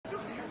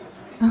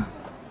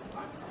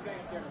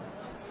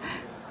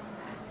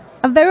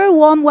A very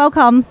warm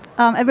welcome,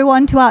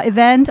 everyone, to our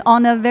event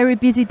on a very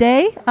busy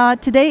day.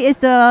 Today is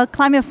the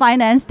Climate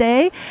Finance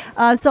Day,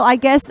 so I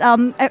guess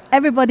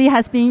everybody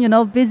has been,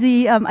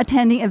 busy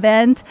attending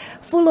event,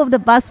 full of the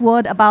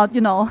buzzword about,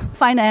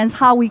 finance,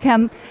 how we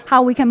can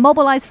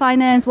mobilize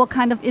finance, what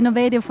kind of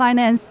innovative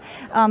finance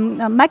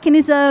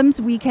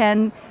mechanisms we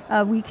can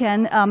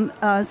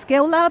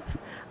scale up.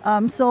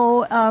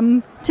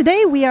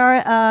 Today we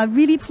are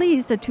really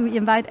pleased to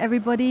invite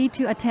everybody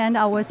to attend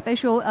our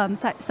special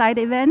side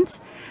event,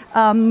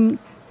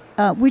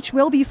 which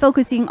will be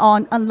focusing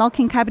on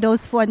unlocking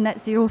capitals for a net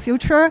zero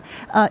future,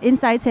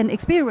 insights and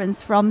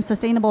experience from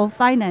sustainable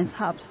finance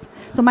hubs.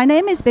 So my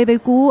name is Bebe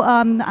Gu.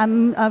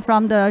 I'm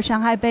from the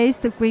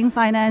Shanghai-based Green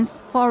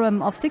Finance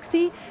Forum of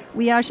 60.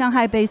 We are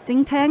Shanghai-based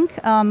think tank.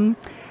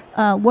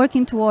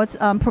 Working towards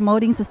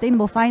promoting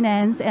sustainable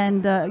finance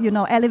and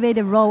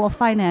elevated role of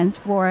finance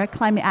for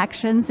climate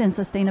actions and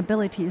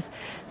sustainabilities.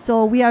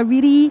 So we are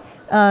really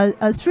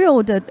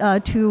thrilled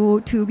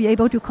to be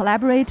able to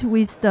collaborate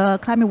with the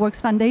Climate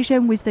Works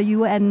Foundation, with the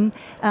UN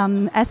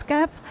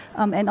ESCAP,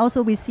 and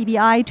also with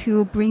CBI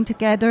to bring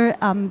together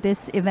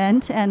this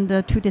event and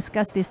to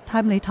discuss this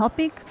timely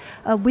topic.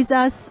 With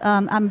us,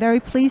 I'm very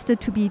pleased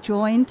to be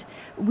joined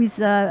with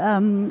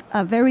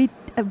a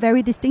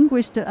very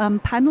distinguished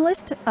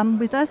panelist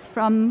with us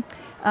from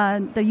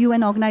the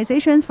UN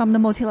organizations, from the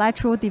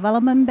multilateral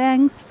development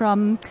banks,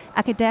 from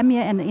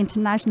academia and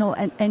international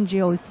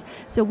NGOs.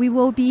 So we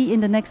will be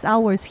in the next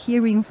hours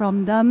hearing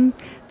from them,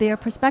 their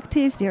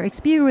perspectives, their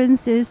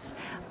experiences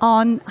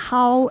on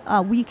how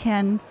we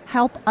can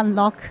help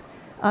unlock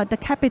the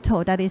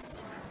capital that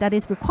is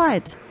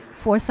required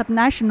for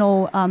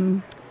subnational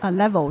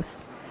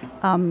levels.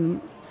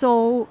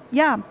 So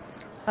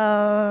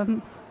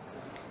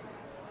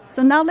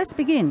now let's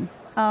begin.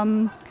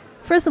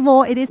 First of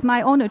all, it is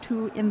my honor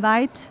to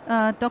invite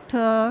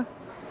Dr.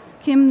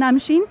 Kim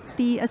Nam-shin,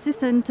 the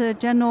Assistant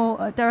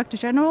Director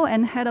General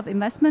and Head of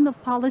Investment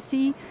of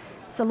Policy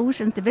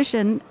Solutions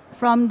Division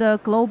from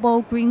the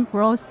Global Green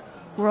Growth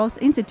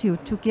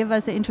Institute, to give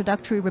us an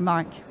introductory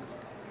remark.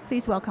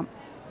 Please welcome.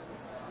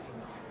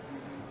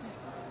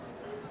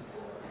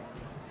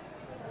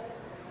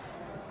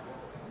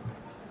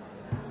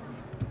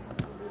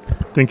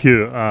 Thank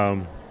you.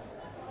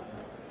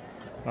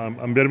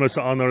 I'm very much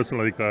honored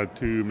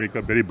to make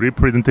a very brief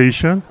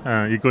presentation.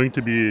 It's going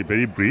to be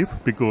very brief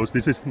because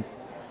this is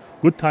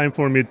good time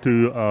for me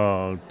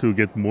to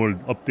get more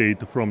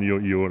update from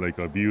your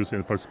views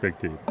and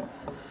perspective.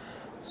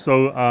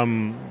 So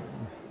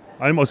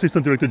I'm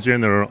Assistant Director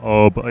General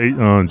of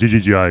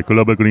GGGI,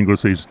 Global Green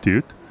Growth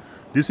Institute.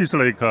 This is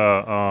we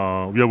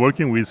are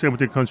working with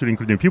 17 countries,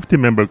 including 50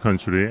 member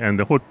countries, and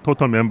the whole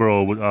total number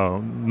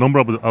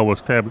of our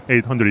staff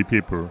 800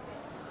 people.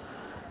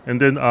 And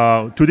then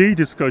today's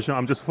discussion,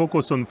 I'm just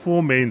focused on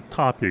four main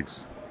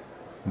topics,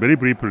 very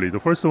briefly. The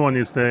first one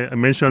is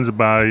mentioned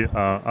by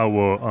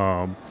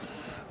our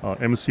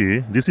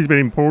MC. This is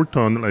very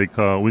important.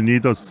 We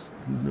need to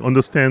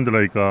understand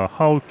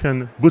how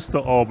can boost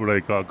up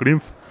green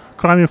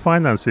climate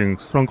financing,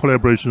 strong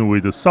collaboration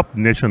with the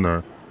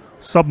subnational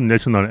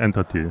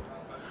entity.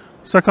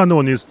 Second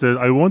one is that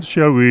I want to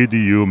share with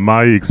you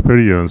my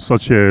experience,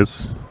 such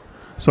as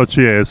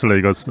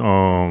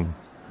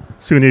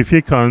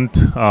significant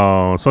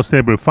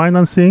sustainable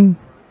financing.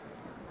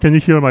 Can you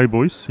hear my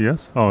voice?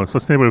 Yes.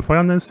 Sustainable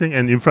financing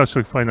and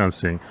infrastructure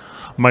financing.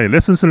 My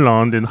lessons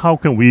learned and how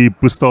can we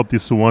boost up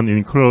this one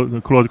in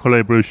close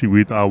collaboration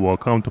with our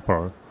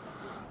counterpart.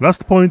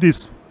 Last point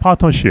is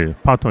partnership.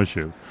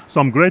 So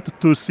I'm glad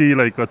to see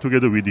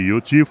together with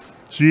you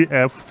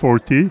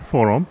GF40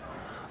 forum.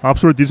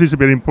 Absolutely, this is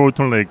very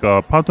important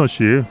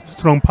partnership,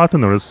 strong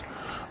partners.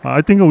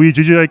 I think we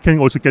GGI can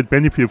also get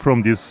benefit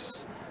from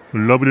this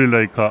lovely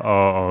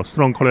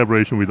strong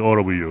collaboration with all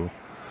of you.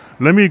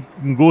 Let me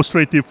go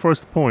straight to the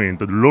first point,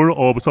 the role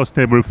of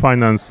sustainable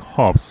finance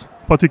hubs,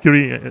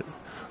 particularly at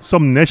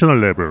some national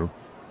level,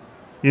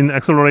 in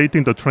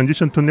accelerating the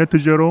transition to net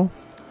zero.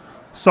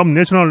 Some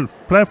national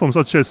platforms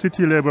such as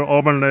city level,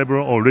 urban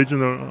level, or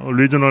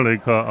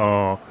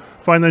regional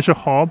financial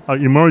hub are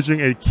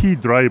emerging as key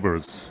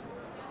drivers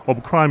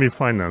of climate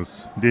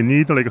finance. They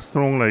need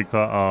strong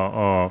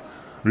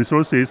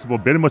resources,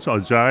 but very much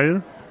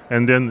agile.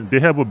 And then they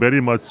have a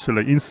very much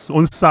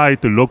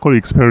on-site local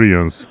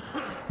experience.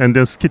 And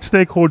then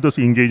stakeholders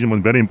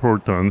engagement, very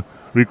important,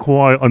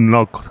 require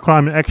unlock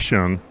climate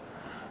action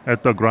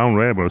at the ground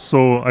level.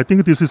 So I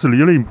think this is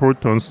really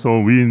important.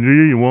 So we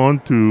really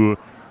want to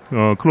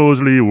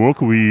closely work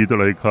with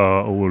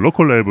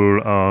local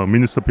level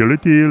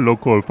municipality,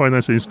 local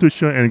financial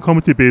institution, and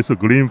community-based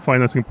green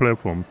financing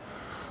platform.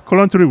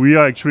 Currently, we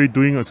are actually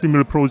doing a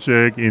similar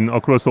project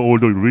across all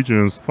the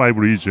regions, 5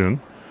 regions.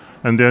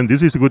 And then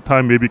this is a good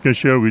time, maybe we can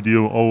share with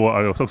you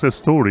our success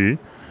story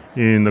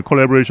in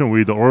collaboration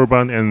with the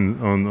urban and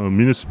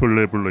municipal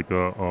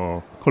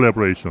level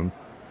collaboration.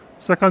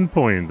 Second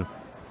point,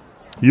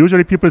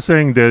 usually people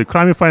saying that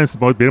climate finance is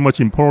very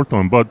much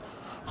important, but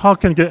how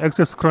can get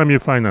access to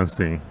climate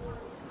financing?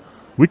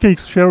 we can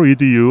share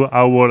with you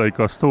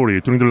our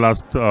story during the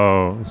last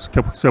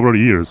several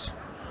years.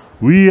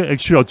 We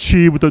actually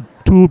achieved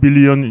 $2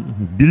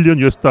 billion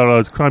US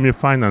climate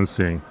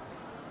financing,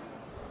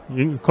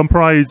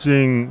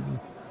 comprising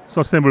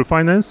sustainable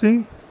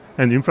financing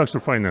and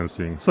infrastructure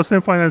financing.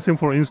 Sustainable financing,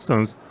 for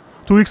instance,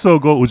 2 weeks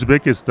ago,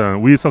 Uzbekistan,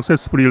 we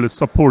successfully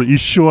support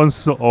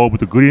issuance of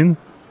the green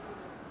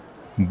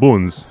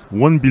bonds,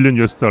 $1 billion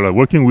US,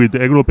 working with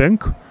the Agro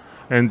Bank,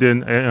 and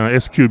then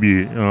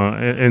SQB,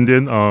 and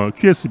then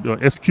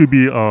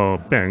SQB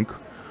Bank.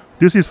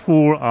 This is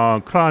for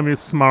climate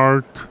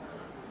smart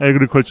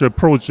agriculture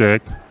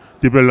project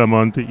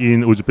development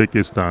in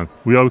Uzbekistan.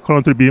 We are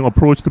currently being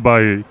approached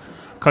by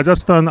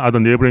Kazakhstan, other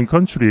neighboring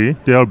country.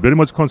 They are very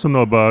much concerned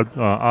about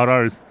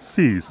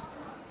RRCs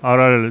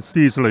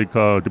like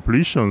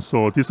depletion.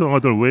 So this is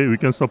another way we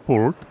can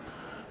support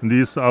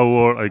this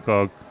our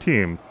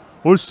team.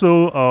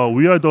 Also,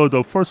 we are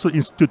the first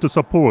institute to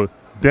support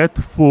debt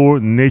for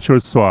nature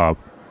swap.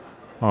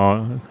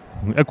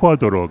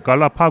 Ecuador,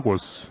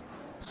 Galapagos,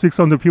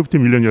 $650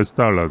 million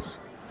US.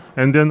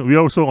 And then we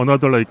also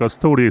another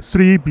story,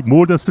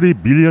 more than $3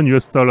 billion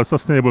US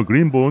sustainable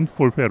green bond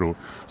for Peru.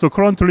 So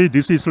currently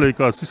this is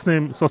a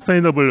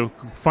sustainable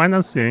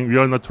financing. We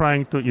are not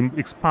trying to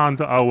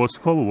expand our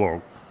scope of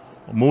work.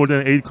 More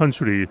than 8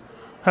 countries.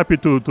 Happy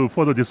to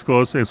further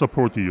discuss and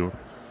support you.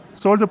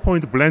 So the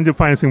point, blended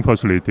financing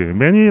facility.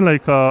 Many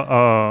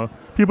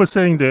people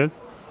saying that,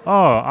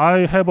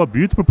 I have a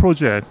beautiful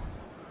project.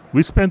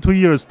 We spent 2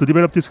 years to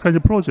develop this kind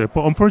of project,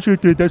 but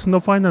unfortunately there's no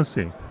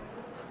financing.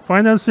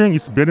 Financing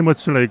is very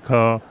much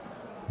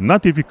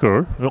not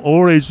difficult.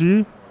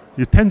 Already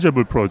is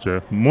tangible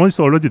project. Money is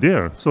already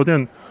there. So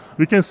then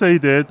we can say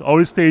that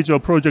early stage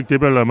of project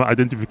development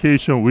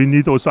identification, we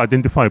need also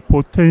identify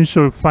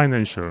potential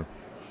financial,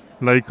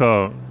 like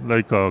a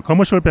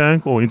commercial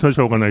bank or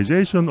international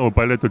organization or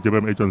bilateral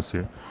development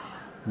agency.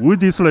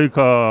 With this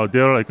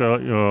their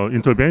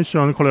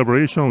intervention,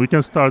 collaboration, we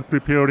can start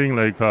preparing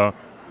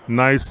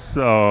nice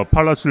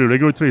policy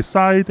regulatory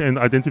side and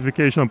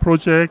identification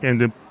project, and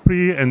then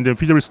pre and then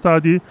feasibility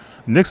study.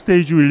 Next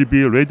stage will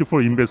be ready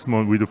for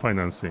investment with the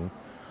financing.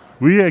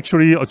 We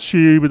actually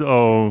achieved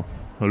a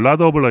lot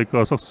of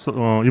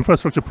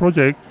infrastructure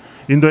project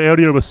in the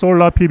area of a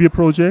solar PV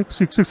project,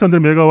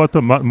 600 megawatt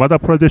Madhya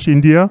Pradesh,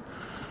 India,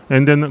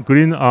 and then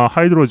green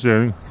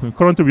hydrogen.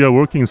 Currently we are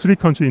working in 3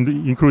 countries,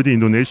 including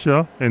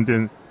Indonesia and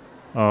then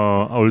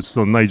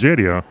also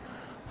Nigeria.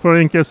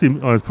 Foreign gas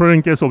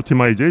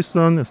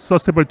optimization,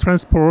 sustainable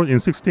transport in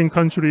 16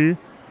 countries,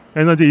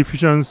 energy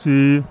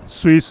efficiency,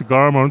 Swiss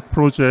government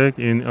project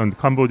in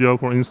Cambodia,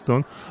 for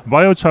instance,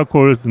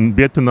 biocharcoal in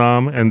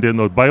Vietnam, and then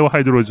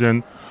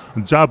biohydrogen,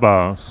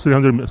 Java,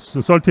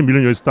 $330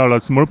 million US,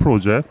 small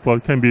project,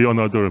 but can be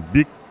another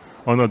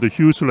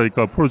huge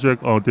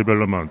project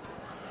development.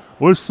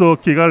 Also,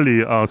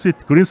 Kigali,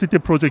 Green City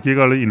Project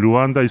Kigali in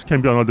Rwanda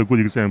can be another good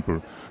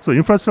example. So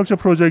infrastructure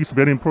project is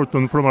very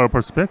important from our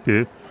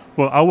perspective.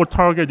 But our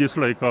target is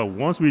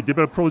once we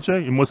develop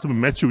project, it must be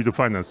matched with the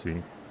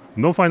financing.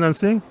 No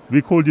financing,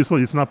 we call this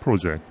one, it's not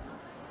project.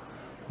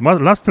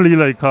 Lastly,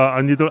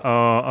 I need to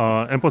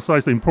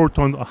emphasize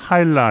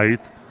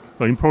highlight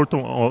the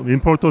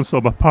importance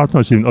of a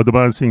partnership in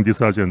advancing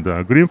this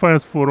agenda. Green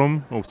Finance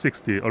Forum of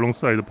 60,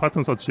 alongside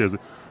partners such as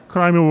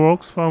Climate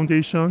Works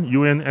Foundation,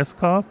 UN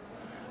DESA,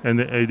 and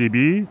the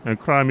ADB, and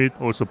Climate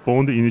also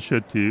Bond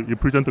Initiative,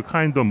 represent a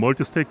kind of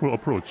multi-stakeholder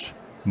approach.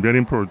 Very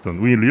important.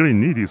 We really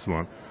need this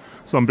one.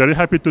 So I'm very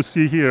happy to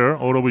see here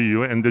all of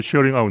you and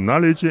sharing our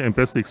knowledge and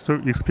best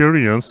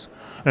experience.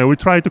 And we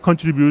try to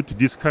contribute to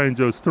this kind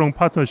of strong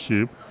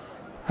partnership,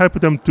 help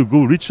them to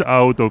go reach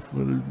out of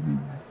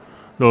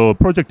the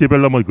project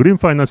development, green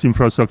finance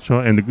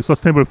infrastructure, and the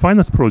sustainable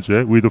finance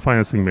project with the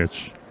financing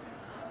match.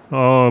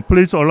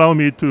 Please allow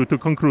me to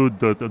conclude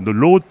that the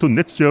road to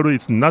net zero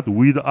is not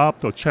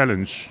without a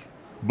challenge,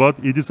 but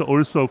it is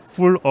also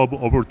full of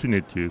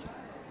opportunities.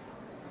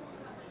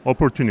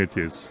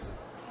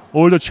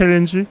 All the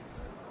challenges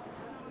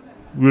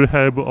will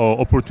have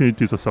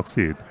opportunity to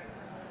succeed.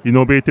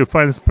 Innovative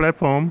finance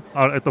platforms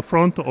are at the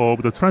front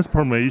of the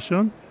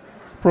transformation,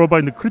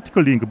 providing the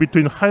critical link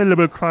between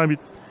high-level climate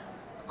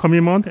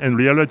commitment and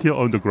reality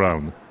on the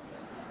ground.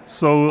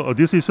 So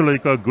this is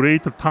a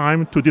great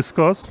time to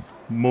discuss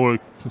more,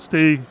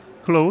 stay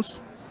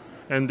close,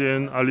 and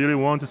then I really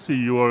want to see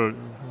your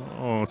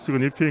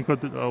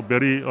significant,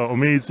 very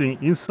amazing,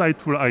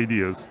 insightful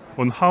ideas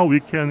on how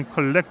we can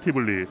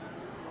collectively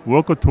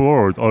work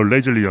toward a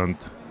resilient,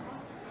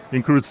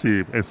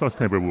 inclusive, and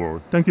sustainable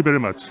world. Thank you very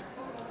much.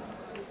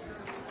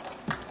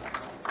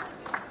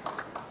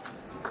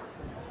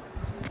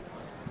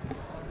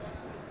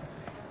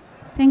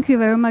 Thank you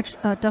very much,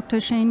 Dr.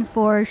 Shin,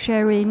 for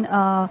sharing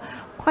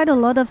quite a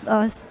lot of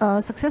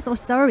successful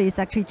stories.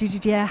 Actually,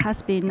 GGGI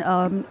has been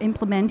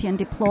implementing and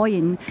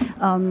deploying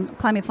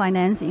climate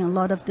finance in a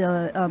lot of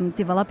the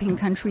developing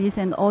countries.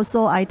 And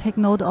also, I take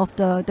note of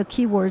the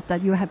keywords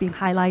that you have been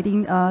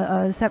highlighting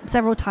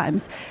several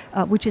times,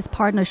 which is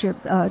partnership,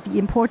 the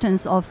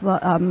importance of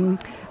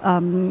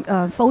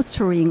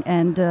fostering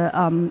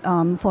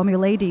and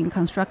formulating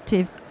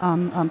constructive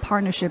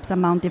partnerships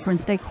among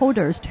different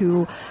stakeholders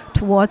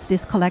towards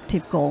this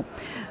collective goal.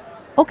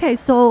 Okay,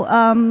 so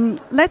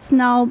let's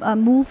now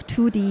move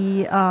to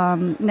the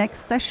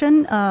next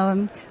session.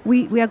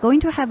 We are going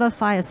to have a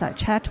fireside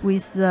chat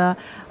with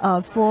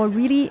four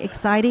really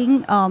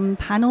exciting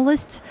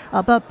panelists.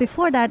 But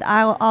before that,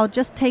 I'll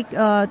just take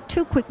 2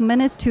 quick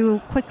minutes to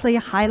quickly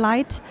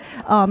highlight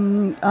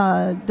some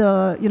of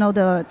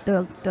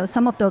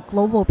the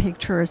global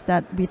pictures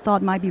that we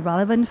thought might be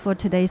relevant for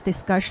today's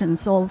discussion.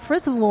 So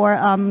first of all,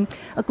 a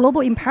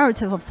global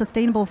imperative of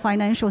sustainable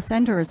financial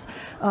centers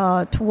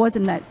towards a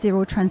net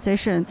zero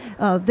transition.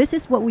 This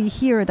is what we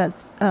hear.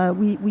 That's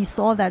we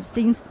saw that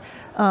since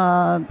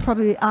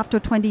probably after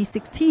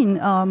 2016.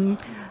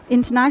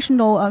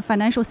 International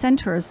financial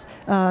centers,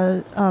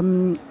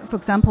 for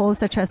example,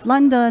 such as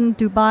London,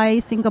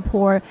 Dubai,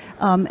 Singapore,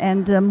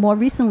 and more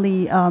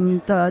recently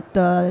the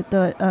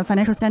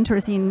financial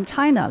centers in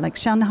China, like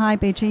Shanghai,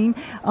 Beijing,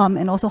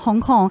 and also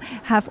Hong Kong,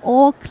 have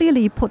all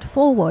clearly put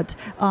forward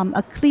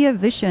a clear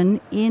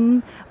vision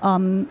in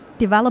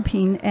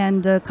developing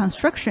and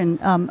construction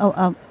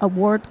a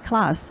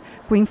world-class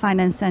green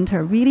finance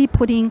center, really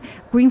putting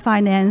green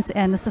finance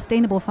and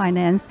sustainable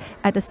finance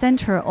at the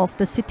center of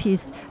the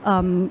city's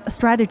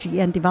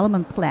strategy and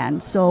development plan.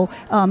 So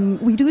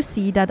we do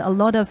see that a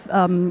lot of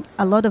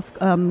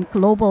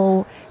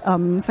global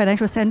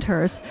financial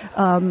centers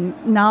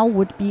now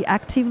would be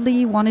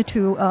actively wanted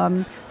to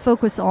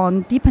focus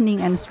on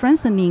deepening and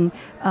strengthening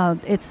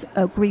its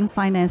green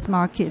finance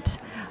market,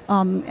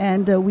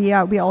 and we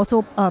are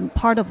also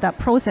part of that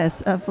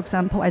process. For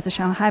example, as a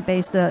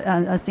Shanghai-based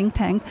think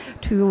tank,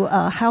 to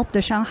help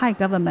the Shanghai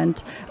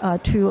government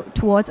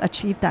towards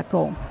achieve that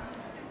goal.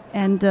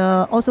 And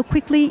also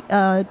quickly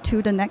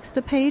to the next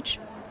page.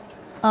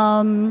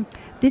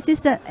 This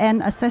is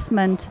an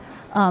assessment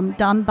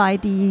done by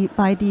the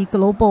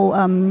Global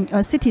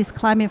Cities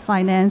Climate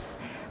Finance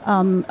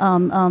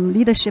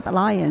Leadership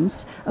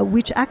Alliance,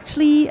 which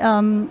actually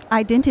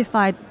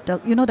identified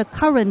the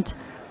current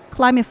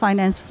climate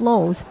finance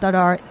flows that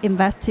are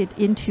invested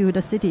into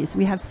the cities.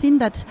 We have seen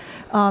that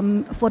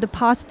for the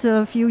past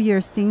few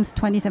years, since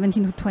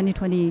 2017 to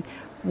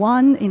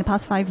 2021, in the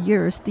past 5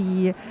 years,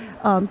 the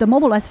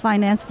mobilized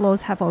finance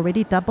flows have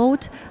already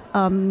doubled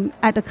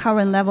at the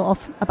current level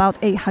of about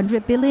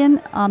 $800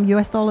 billion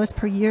US dollars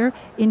per year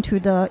into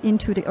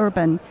the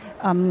urban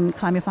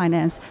climate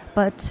finance.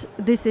 But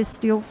this is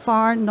still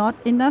far not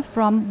enough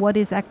from what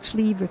is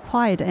actually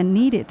required and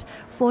needed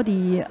for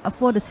the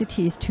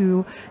cities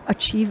to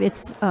achieve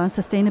its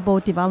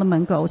sustainable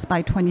development goals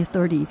by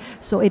 2030.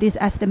 So it is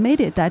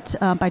estimated that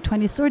by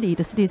 2030,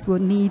 the cities will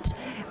need,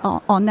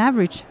 on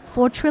average,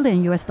 $4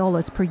 trillion US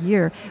dollars per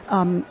year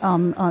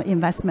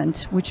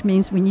investment, which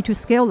means we need to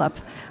scale up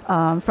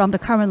from the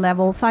current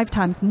level 5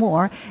 times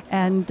more,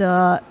 and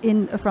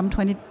from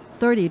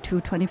 2030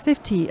 to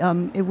 2050,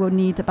 it will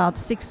need about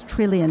 $6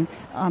 trillion.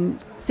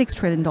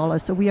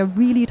 So we are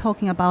really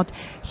talking about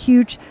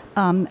huge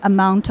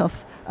amount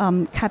of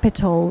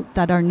capital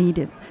that are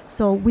needed.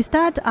 So with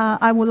that,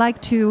 I would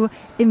like to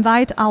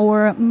invite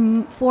our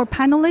 4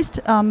 panelists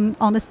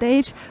on the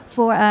stage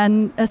for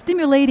a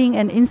stimulating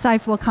and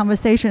insightful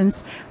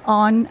conversations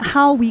on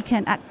how we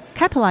can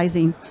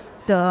catalyzing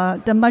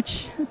the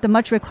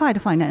much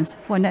required finance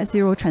for net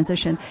zero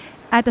transition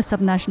at the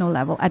subnational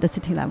level, at the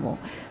city level.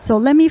 So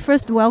let me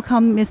first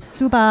welcome Ms.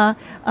 Subha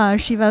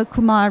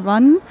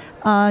Shivakumaran,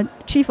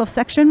 Chief of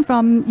Section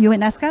from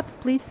UN DESA,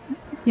 please.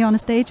 Here on the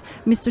stage,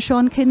 Mr.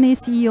 Sean Kidney,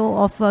 CEO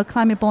of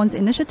Climate Bonds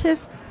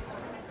Initiative,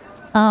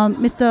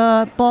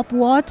 Mr. Bob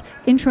Ward,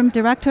 Interim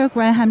Director,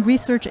 Graham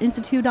Research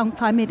Institute on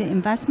Climate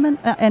Investment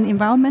and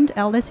Environment,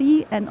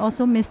 LSE, and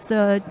also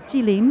Mr.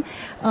 Ji Lim,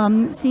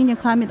 Senior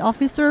Climate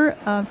Officer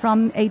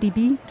from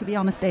ADB, to be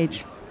on the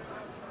stage.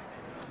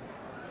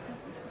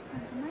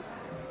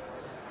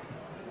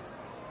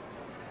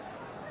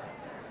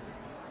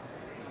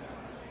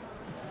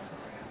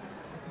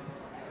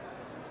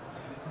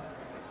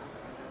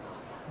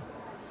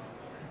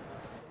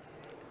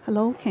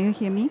 Hello, can you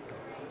hear me?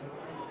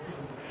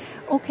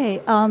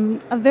 Okay,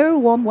 a very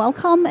warm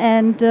welcome,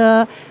 and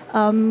I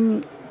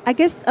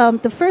guess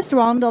the first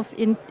round of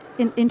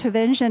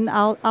intervention,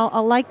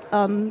 I'll like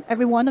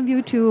every one of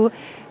you to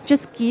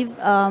just give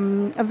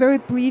a very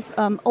brief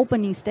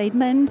opening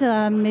statement,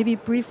 maybe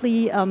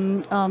briefly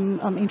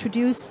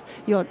introduce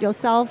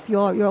yourself,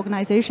 your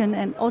organization,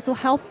 and also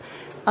help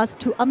us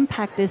to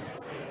unpack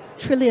this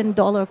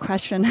trillion-dollar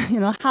question.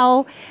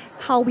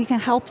 How we can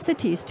help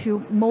cities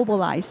to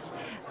mobilize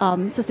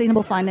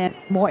sustainable finance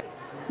more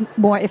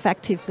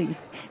effectively.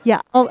 Yeah,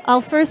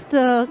 I'll first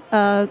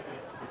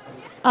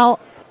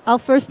I'll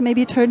first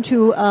maybe turn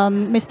to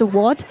Mr.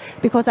 Ward,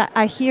 because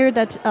I hear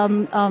that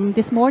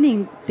this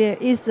morning there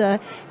is a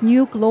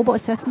new global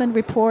assessment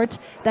report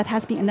that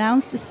has been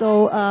announced.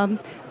 So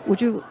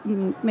would you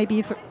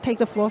maybe take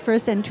the floor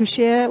first and to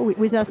share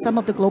with us some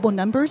of the global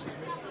numbers?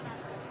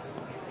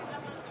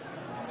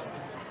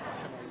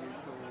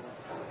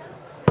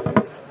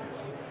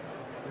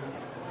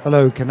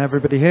 Hello, can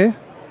everybody hear?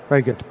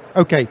 Very good.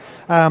 Okay,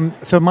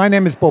 so my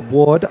name is Bob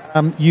Ward.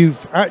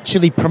 You've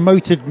actually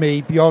promoted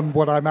me beyond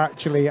what I'm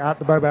actually at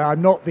the moment.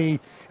 I'm not the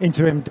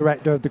interim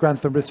director of the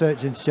Grantham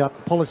Research Institute,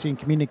 Policy and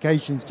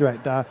Communications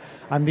Director.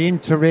 I'm the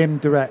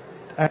interim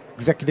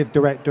executive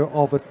director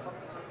of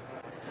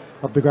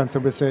the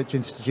Grantham Research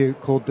Institute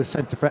called the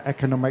Centre for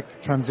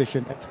Economic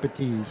Transition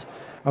Expertise,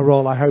 a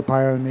role I hope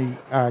I only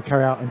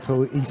carry out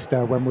until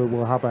Easter, when we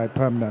will have a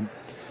permanent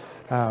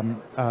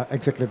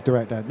executive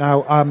director.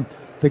 Now,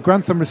 the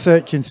Grantham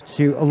Research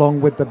Institute,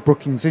 along with the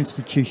Brookings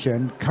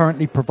Institution,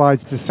 currently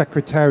provides the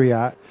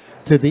secretariat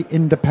to the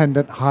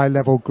independent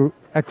high-level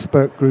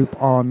expert group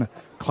on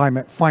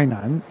climate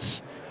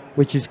finance,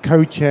 which is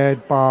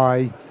co-chaired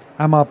by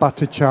Amar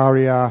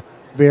Bhattacharya,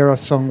 Vera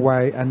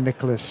Songwei, and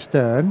Nicholas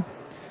Stern.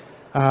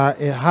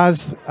 It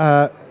has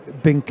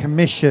been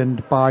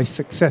commissioned by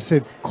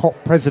successive COP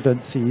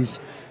presidencies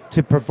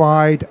to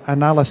provide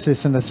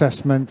analysis and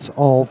assessments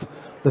of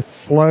the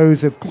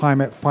flows of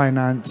climate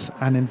finance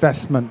and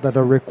investment that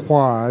are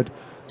required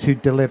to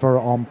deliver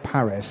on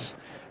Paris.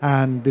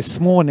 And this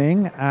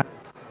morning at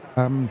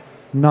 9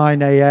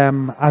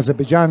 a.m.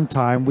 Azerbaijan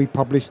time, we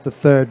published the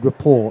third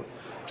report.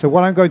 So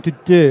what I'm going to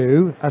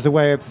do as a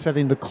way of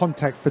setting the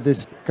context for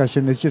this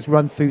discussion is just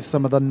run through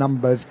some of the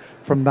numbers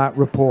from that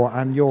report,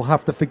 and you'll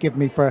have to forgive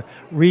me for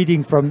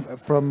reading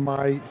from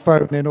my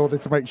phone in order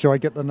to make sure I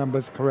get the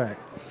numbers correct.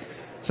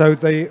 So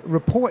the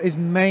report is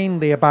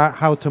mainly about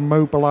how to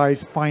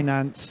mobilize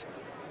finance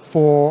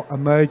for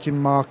emerging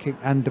market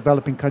and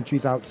developing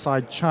countries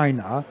outside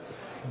China,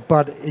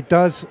 but it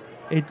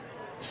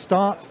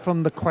starts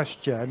from the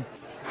question,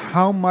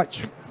 how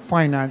much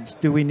finance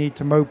do we need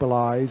to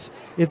mobilize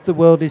if the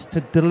world is to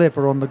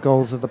deliver on the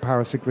goals of the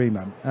Paris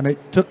Agreement? And it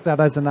took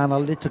that as an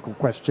analytical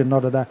question,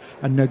 not a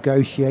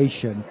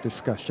negotiation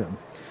discussion.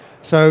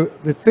 So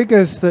the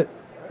figures that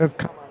have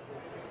come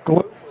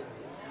globally,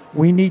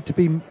 we need to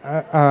be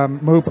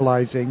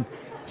mobilizing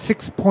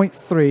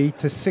 $6.3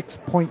 to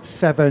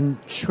 $6.7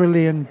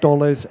 trillion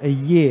a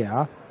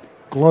year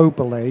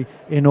globally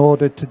in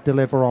order to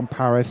deliver on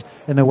Paris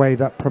in a way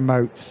that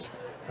promotes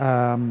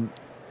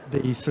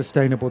the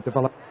sustainable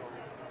development.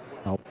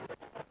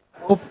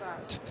 Of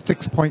that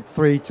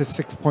 6.3 to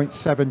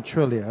 6.7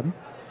 trillion,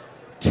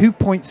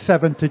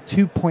 2.7 to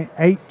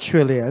 2.8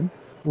 trillion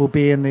will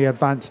be in the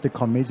advanced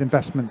economies,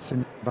 investments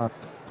in advanced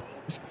economies.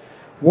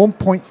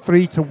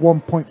 1.3 to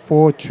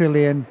 1.4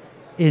 trillion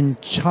in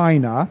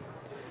China,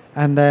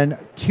 and then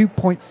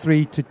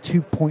 2.3 to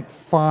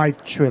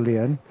 2.5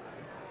 trillion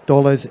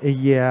dollars a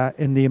year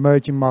in the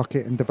emerging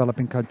market and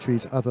developing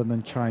countries other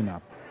than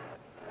China.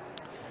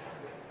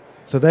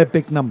 So they're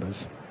big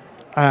numbers.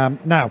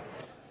 Now,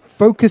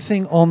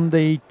 focusing on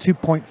the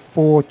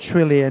 2.4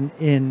 trillion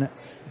in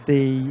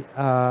the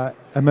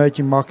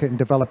emerging market and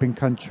developing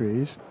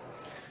countries,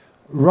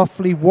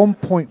 roughly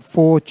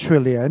 1.4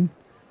 trillion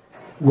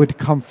would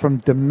come from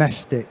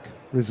domestic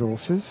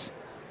resources,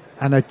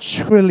 and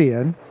 $1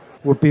 trillion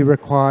would be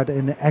required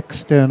in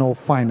external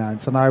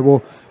finance. And I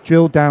will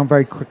drill down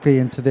very quickly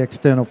into the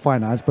external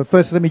finance. But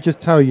first, let me just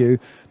tell you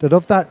that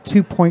of that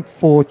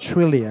 2.4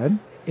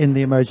 trillion in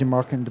the emerging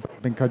market and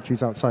developing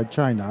countries outside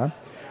China,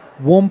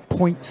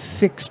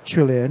 1.6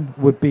 trillion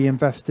would be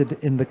invested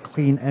in the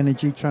clean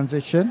energy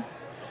transition.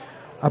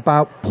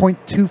 About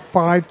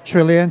 0.25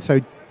 trillion, so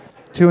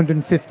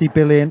 250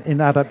 billion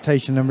in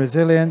adaptation and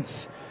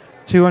resilience,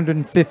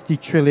 250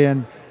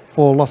 trillion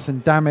for loss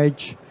and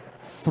damage,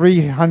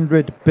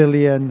 300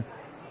 billion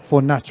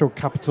for natural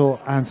capital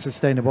and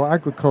sustainable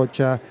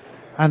agriculture,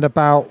 and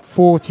about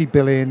 40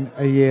 billion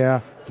a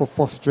year for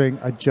fostering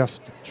a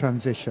just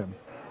transition.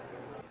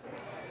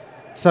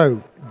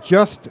 So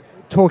just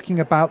talking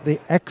about the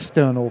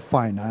external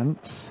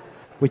finance,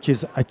 which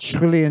is $1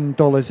 trillion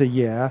a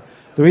year,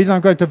 the reason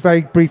I'm going to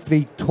very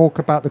briefly talk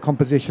about the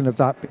composition of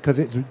that, because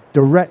it's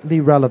directly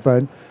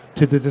relevant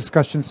to the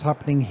discussions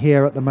happening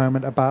here at the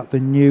moment about the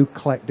new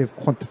collective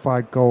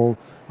quantified goal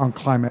on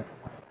climate.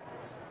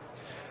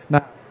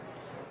 Now,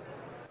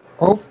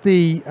 of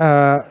the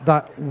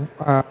that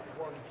 1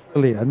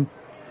 trillion,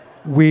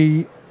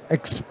 we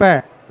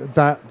expect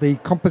that the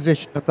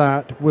composition of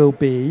that will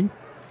be,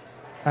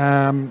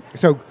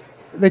 so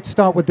let's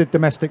start with the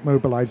domestic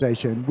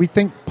mobilization. We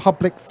think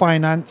public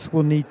finance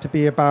will need to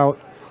be about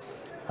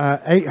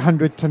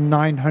 800 to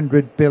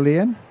 900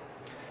 billion,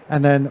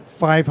 and then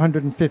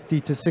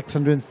 550 to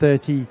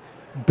 630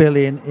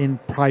 billion in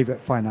private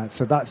finance.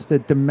 So that's the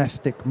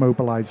domestic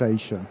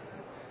mobilization.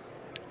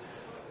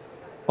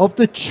 Of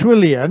the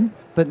trillion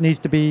that needs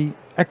to be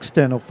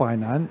external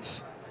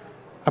finance,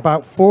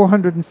 about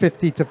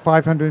 450 to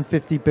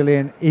 550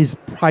 billion is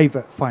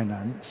private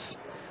finance.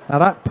 Now,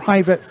 that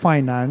private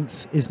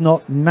finance is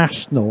not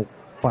national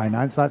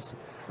finance. That's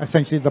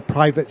essentially the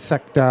private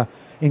sector,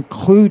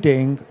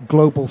 including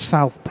global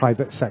south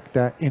private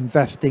sector,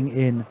 investing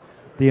in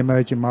the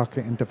emerging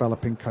market and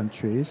developing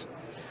countries.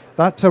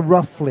 That's a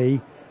roughly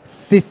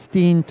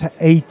 15 to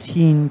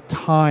 18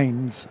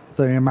 times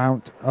the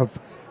amount of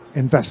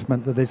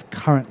investment that is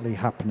currently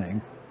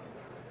happening.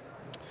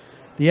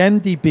 The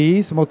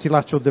MDBs,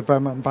 multilateral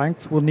development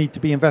banks, will need to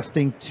be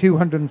investing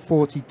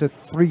 240 to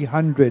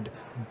 300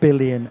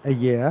 billion a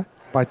year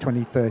by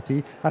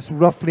 2030. That's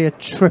roughly a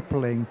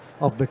tripling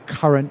of the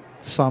current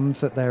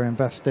sums that they're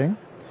investing.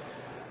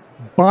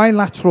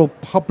 Bilateral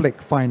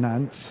public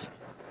finance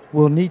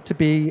will need to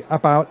be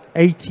about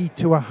 80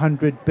 to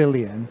 100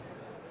 billion,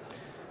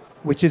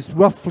 which is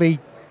roughly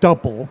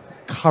double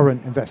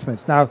current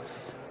investments. Now,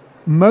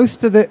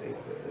 most of the,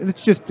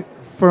 let's just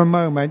for a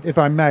moment, if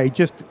I may,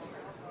 just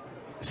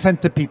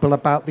center people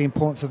about the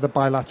importance of the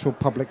bilateral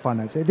public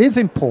finance. It is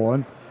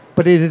important,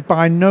 but it is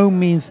by no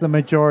means the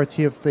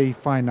majority of the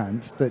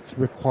finance that's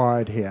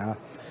required here.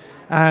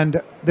 And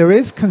there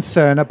is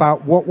concern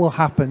about what will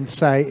happen,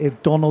 say,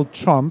 if Donald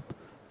Trump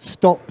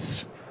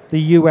stops the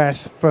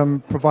US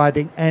from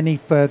providing any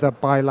further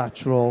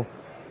bilateral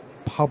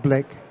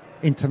public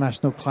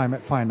international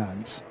climate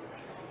finance.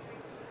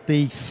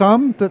 The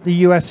sum that the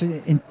US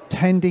is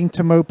intending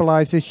to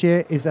mobilize this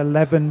year is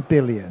 11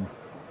 billion,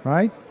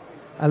 right?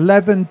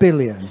 11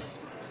 billion.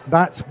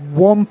 That's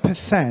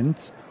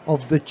 1%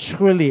 of the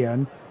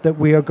trillion that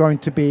we are going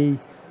to be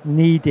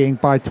needing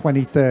by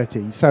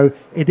 2030. So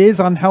it is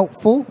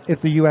unhelpful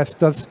if the US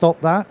does stop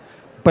that,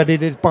 but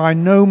it is by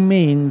no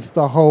means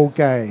the whole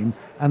game.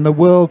 And the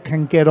world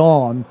can get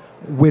on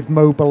with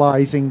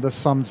mobilizing the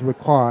sums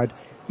required,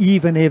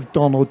 even if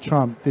Donald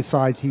Trump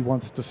decides he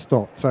wants to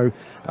stop. So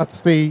that's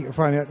the,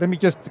 let me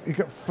just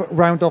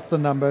round off the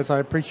numbers. I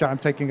appreciate I'm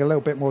taking a little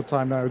bit more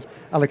time now.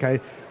 Okay,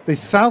 the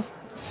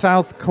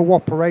South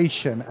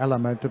cooperation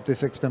element of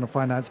this external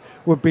finance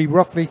would be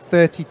roughly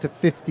 30 to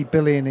 50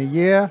 billion a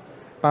year,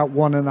 about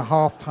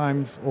 1.5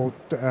 times or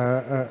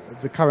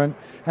the current.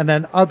 And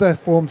then other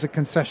forms of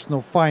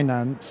concessional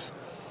finance,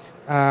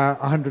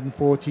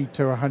 140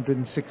 to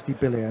 160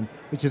 billion,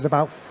 which is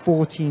about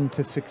 14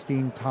 to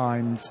 16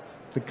 times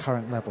the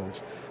current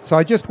levels. So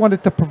I just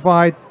wanted to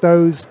provide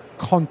those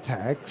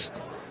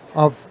context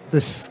of the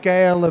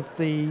scale of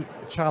the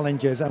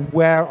challenges and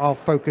where our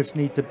focus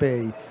need to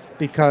be,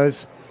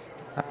 because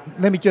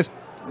let me just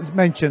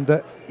mention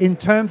that in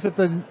terms of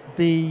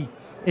the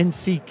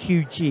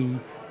NCQG,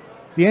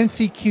 the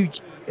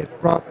NCQG is a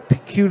rather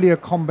peculiar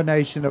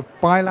combination of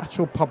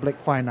bilateral public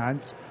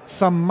finance,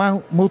 some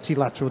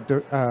multilateral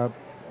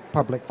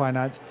public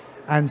finance,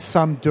 and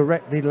some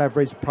directly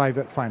leveraged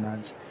private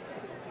finance.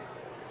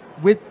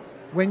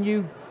 When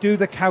you do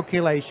the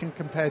calculation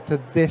compared to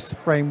this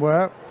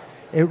framework,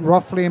 it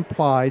roughly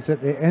implies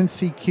that the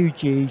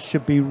NCQG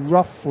should be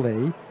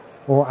roughly,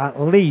 or at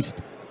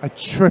least, a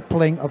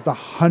tripling of the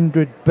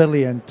 100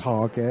 billion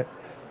target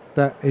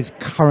that is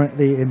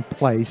currently in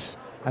place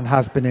and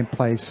has been in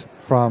place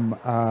from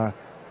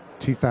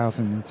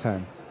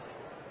 2010.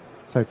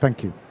 So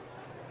thank you.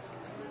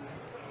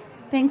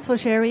 Thanks for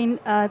sharing.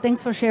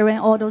 Thanks for sharing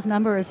all those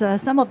numbers.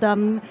 Some of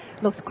them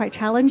looks quite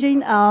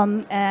challenging,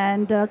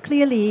 and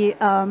clearly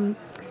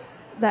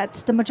that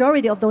the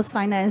majority of those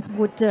finance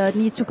would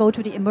needs to go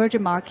to the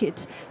emerging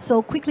market.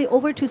 So quickly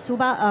over to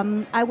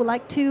Suba. I would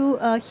like to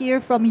hear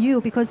from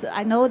you, because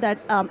I know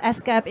that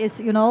SGAP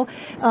is,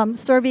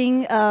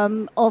 serving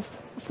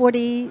of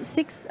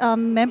 46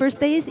 member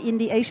states in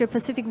the Asia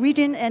Pacific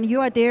region, and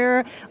you are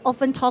there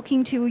often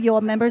talking to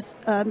your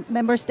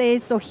member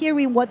states, so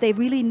hearing what they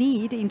really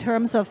need in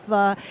terms of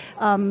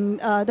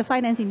the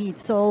financing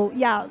needs. So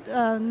yeah,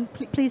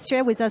 please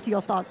share with us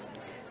your thoughts.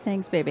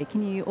 Thanks, Bebe.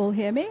 Can you all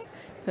hear me?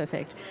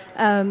 Perfect.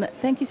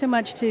 Thank you so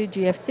much to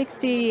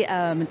GF60,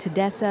 to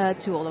DESA,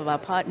 to all of our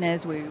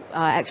partners. We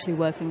are actually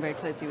working very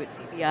closely with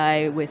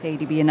CBI, with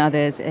ADB and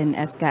others in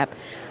SGAP.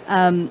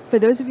 For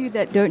those of you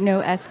that don't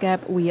know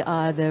SGAP, we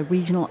are the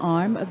regional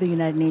arm of the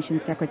United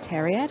Nations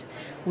Secretariat.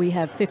 We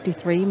have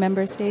 53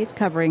 member states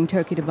covering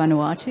Turkey to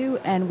Vanuatu,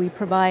 and we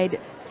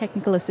provide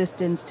technical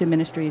assistance to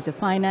ministries of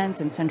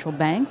finance and central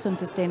banks on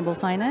sustainable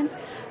finance,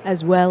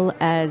 as well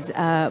as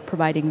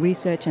providing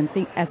research and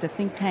as a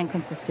think tank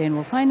on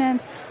sustainable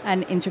finance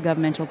and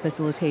intergovernmental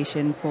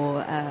facilitation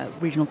for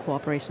regional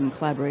cooperation and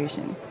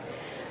collaboration.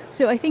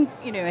 So I think,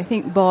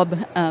 Bob,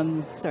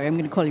 sorry, I'm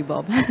going to call you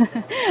Bob,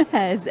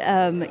 has,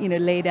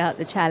 laid out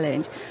the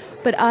challenge.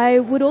 But I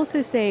would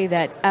also say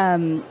that,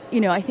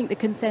 I think the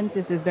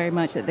consensus is very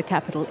much that the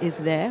capital is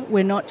there.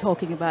 We're not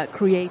talking about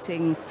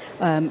creating,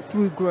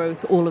 through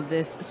growth, all of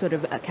this sort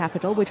of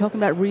capital. We're talking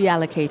about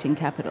reallocating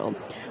capital.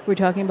 We're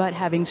talking about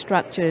having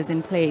structures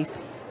in place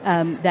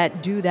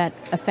that do that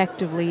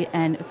effectively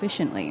and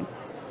efficiently.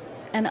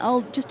 And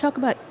I'll just talk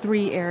about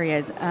three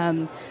areas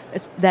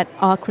that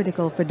are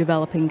critical for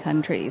developing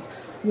countries.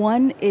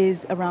 One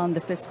is around the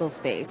fiscal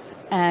space,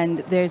 and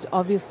there's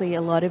obviously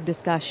a lot of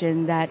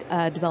discussion that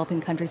developing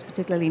countries,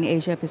 particularly in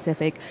Asia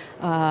Pacific,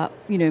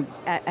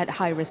 at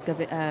high risk of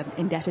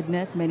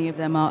indebtedness. Many of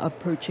them are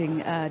approaching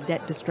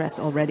debt distress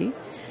already.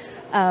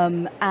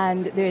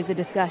 And there's a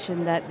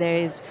discussion that there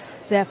is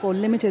therefore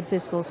limited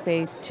fiscal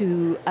space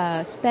to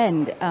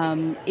spend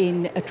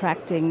in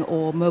attracting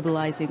or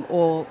mobilizing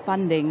or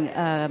funding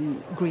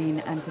green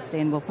and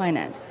sustainable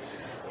finance.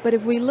 But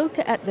if we look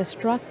at the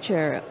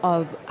structure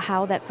of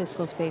how that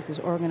fiscal space is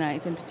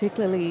organized, and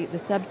particularly the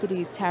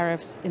subsidies,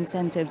 tariffs,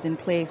 incentives in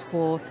place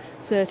for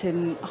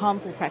certain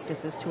harmful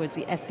practices towards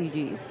the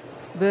SDGs,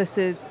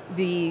 versus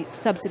the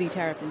subsidy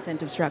tariff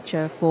incentive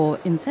structure for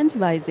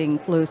incentivizing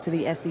flows to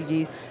the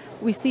SDGs,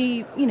 we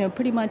see,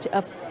 pretty much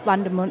a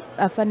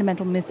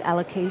fundamental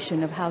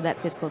misallocation of how that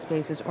fiscal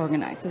space is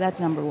organized. So that's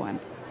number one.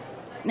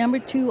 Number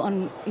two,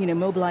 on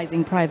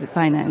mobilizing private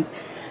finance.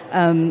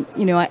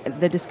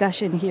 The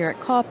discussion here at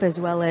COP, as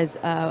well as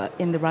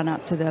in the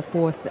run-up to the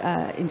fourth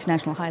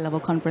International High-Level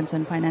Conference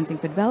on Financing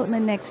for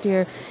Development next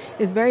year,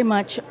 is very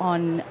much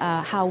on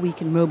how we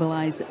can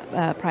mobilize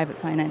private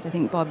finance. I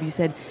think, Bob, you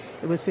said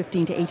it was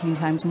 15 to 18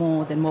 times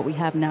more than what we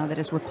have now that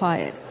is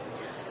required.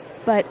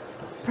 But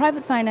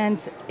private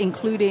finance,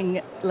 including,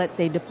 let's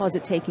say,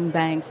 deposit-taking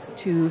banks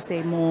to,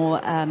 say,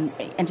 more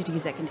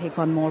entities that can take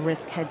on more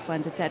risk, hedge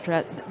funds,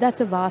 etc.,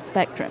 that's a vast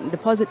spectrum.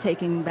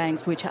 Deposit-taking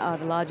banks, which are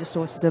the largest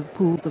sources of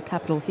pools of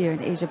capital here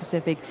in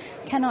Asia-Pacific,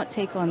 cannot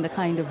take on the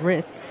kind of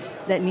risk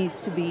that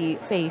needs to be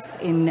faced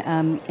in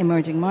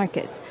emerging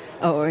markets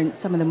or in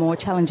some of the more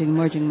challenging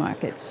emerging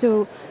markets.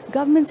 So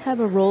governments have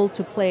a role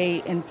to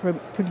play in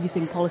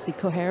producing policy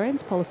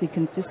coherence, policy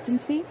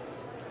consistency,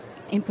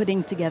 in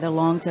putting together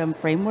long-term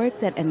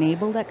frameworks that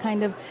enable that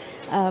kind of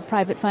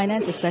private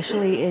finance,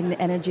 especially in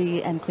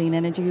energy and clean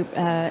energy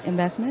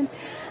investment,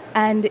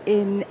 and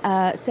in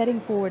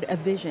setting forward a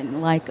vision,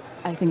 like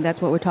I think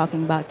that's what we're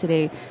talking about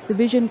today, the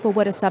vision for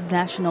what a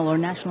subnational or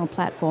national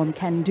platform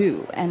can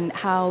do and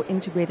how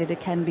integrated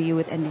it can be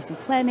with NDC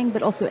planning,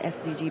 but also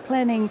SDG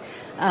planning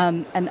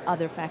and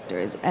other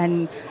factors.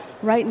 And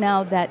right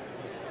now that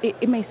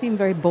it may seem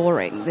very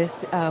boring,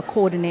 this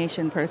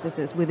coordination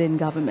processes within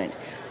government,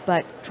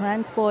 but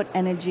transport,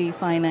 energy,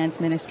 finance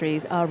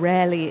ministries are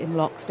rarely in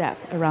lockstep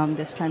around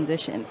this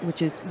transition,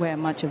 which is where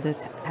much of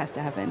this has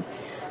to happen.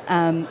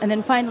 And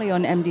then finally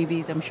on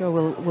MDBs, I'm sure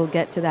we'll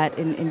get to that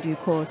in due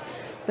course.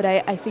 But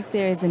I think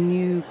there is a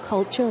new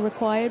culture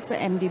required for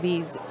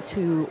MDBs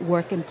to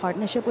work in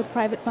partnership with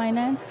private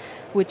finance,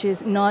 which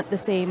is not the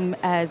same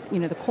as,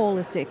 the call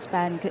is to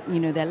expand,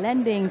 their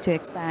lending, to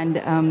expand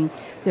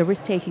their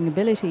risk-taking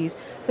abilities,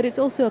 but it's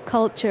also a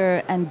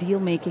culture and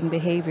deal-making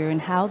behavior in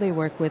how they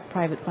work with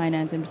private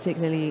finance, and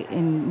particularly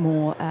in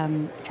more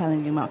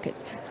challenging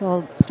markets. So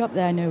I'll stop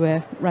there. I know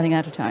we're running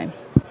out of time.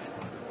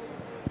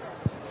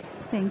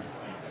 Thanks.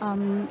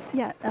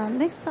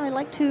 Next I'd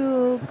like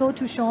to go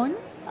to Sean.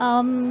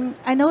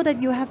 I know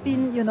that you have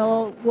been,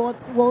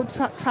 world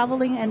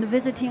traveling and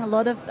visiting a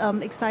lot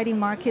of exciting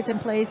markets and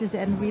places,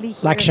 and really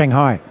like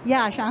Shanghai.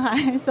 Yeah,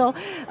 Shanghai. So,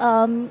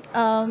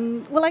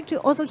 we'd like to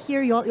also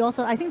hear your thoughts.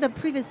 I think the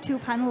previous two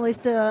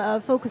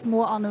panelists focused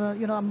more on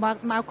the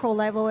macro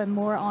level and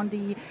more on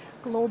the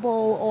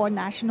global or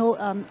national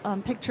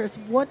pictures.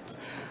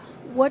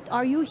 What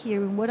are you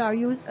hearing? What are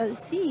you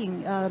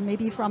seeing?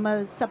 Maybe from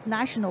a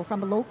subnational,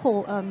 from a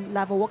local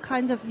level. What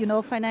kinds of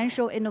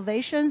financial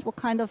innovations? What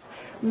kind of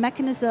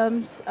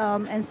mechanisms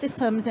and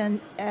systems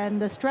and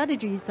the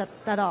strategies that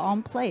are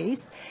on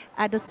place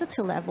at the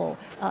city level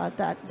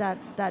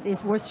that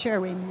is worth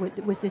sharing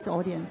with this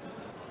audience?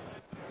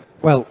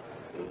 Well,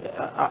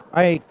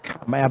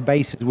 our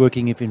base is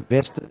working with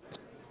investors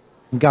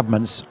and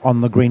governments on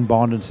the green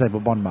bond and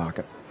stable bond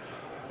market.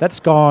 That's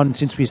gone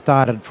since we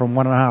started from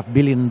 $1.5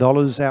 billion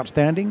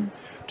outstanding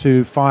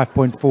to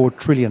 $5.4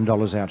 trillion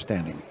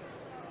outstanding.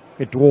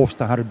 It dwarfs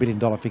the $100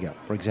 billion figure,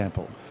 for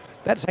example.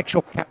 That's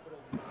actual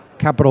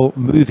capital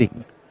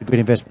moving to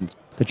green investment.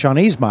 The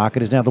Chinese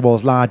market is now the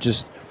world's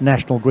largest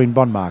national green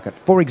bond market.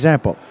 For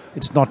example,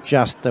 it's not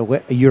just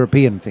a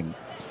European thing.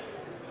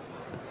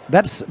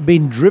 That's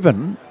been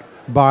driven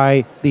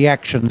by the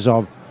actions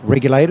of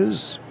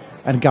regulators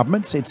and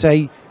governments. It's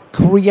a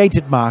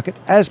created market,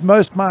 as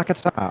most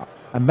markets are.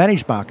 A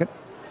managed market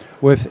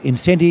with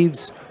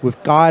incentives,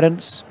 with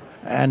guidance,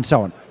 and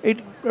so on. It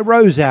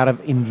arose out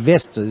of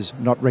investors,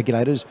 not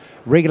regulators.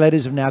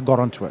 Regulators have now got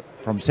onto it.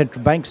 From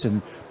central banks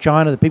in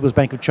China, the People's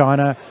Bank of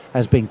China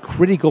has been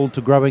critical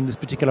to growing this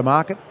particular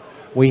market.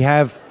 We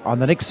have, on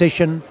the next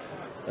session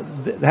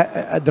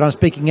that I'm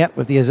speaking at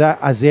with the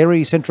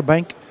Azeri Central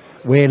Bank,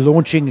 we're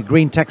launching a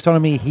green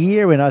taxonomy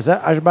here in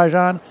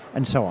Azerbaijan,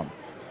 and so on.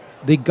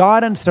 The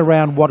guidance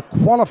around what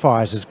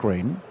qualifies as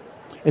green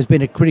has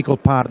been a critical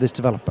part of this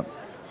development.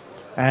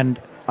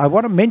 And I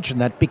want to mention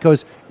that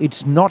because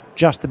it's not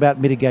just about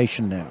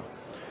mitigation now.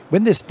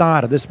 When this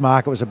started, this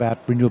market was about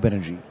renewable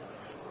energy.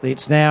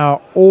 It's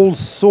now all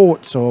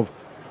sorts of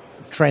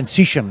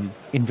transition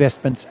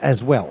investments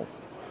as well.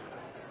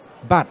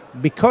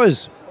 But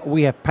because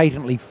we have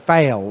patently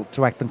failed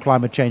to act on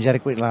climate change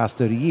adequately in the last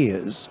 30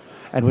 years,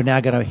 and we're now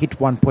going to hit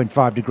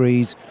 1.5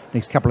 degrees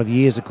next couple of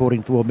years,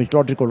 according to the World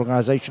Meteorological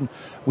Organization,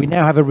 we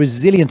now have a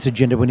resilience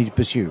agenda we need to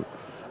pursue.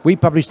 We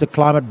published the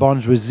Climate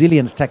Bonds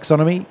Resilience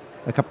Taxonomy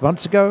a couple of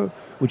months ago,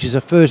 which is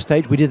a first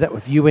stage. We did that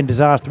with UN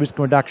Disaster Risk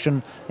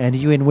Reduction and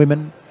UN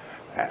Women.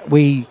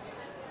 We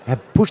have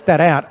pushed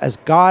that out as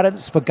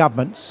guidance for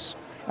governments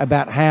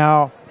about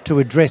how to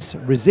address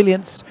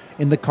resilience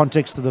in the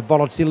context of the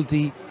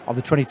volatility of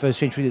the 21st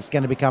century that's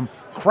going to become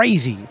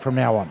crazy from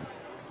now on.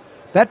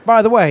 That,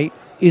 by the way,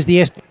 is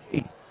the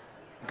SDG.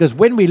 Because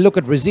when we look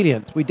at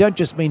resilience, we don't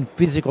just mean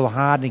physical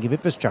hardening of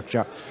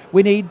infrastructure.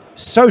 We need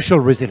social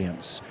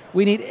resilience.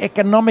 We need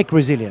economic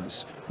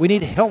resilience. We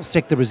need health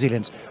sector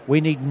resilience. We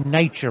need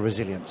nature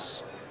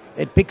resilience.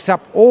 It picks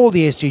up all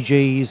the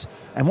SDGs,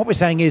 and what we're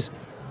saying is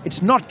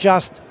it's not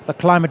just the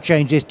climate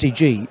change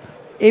SDG.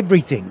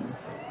 Everything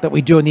that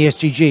we do in the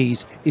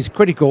SDGs is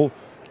critical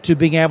to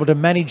being able to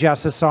manage our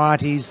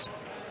societies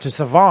to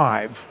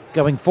survive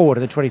going forward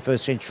in the 21st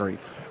century.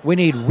 We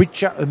need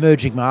richer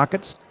emerging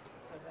markets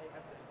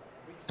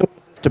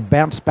to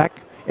bounce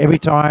back every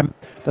time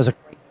there's a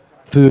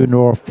typhoon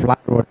or a flood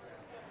or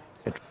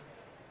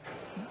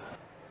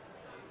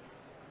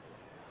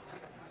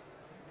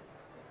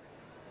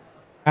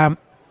Green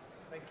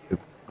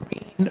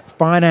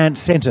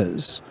finance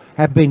centres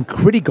have been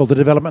critical to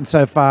development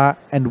so far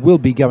and will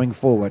be going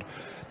forward.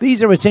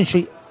 These are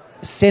essentially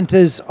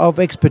centres of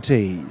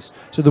expertise.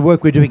 So the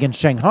work we're doing in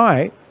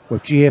Shanghai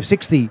with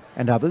GF60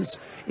 and others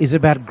is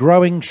about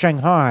growing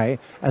Shanghai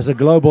as a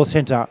global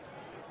centre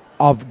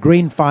of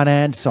green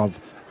finance, of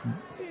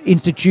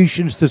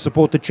institutions to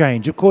support the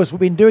change. Of course, we've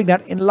been doing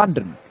that in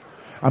London.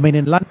 I mean,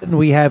 in London,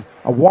 we have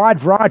a wide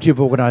variety of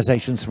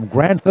organisations from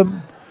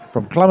Grantham,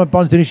 from Climate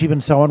Bonds Initiative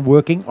and so on,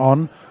 working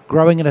on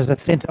growing it as a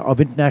centre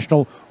of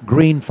international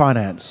green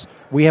finance.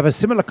 We have a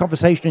similar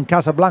conversation in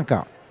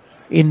Casablanca,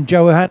 in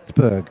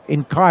Johannesburg,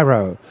 in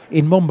Cairo,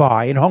 in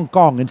Mumbai, in Hong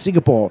Kong, in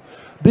Singapore.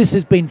 This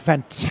has been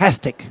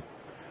fantastic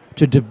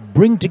to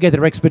bring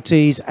together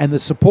expertise and the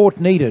support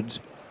needed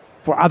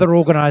for other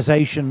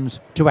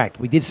organisations to act.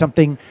 We did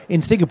something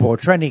in Singapore,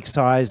 training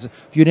exercise,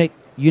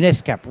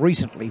 UNESCO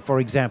recently, for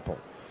example.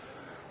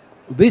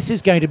 This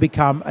is going to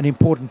become an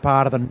important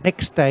part of the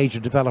next stage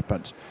of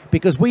development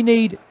because we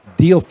need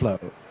deal flow.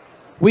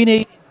 We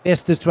need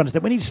investors to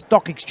understand. We need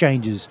stock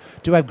exchanges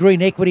to have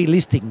green equity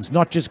listings,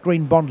 not just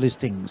green bond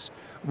listings.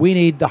 We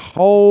need the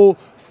whole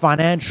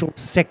financial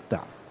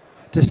sector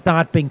to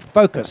start being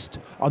focused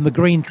on the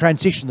green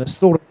transition, the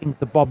sort of thing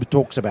that Bob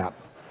talks about.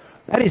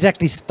 That is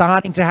actually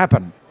starting to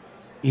happen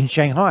in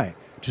Shanghai,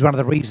 which is one of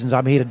the reasons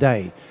I'm here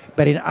today,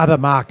 but in other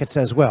markets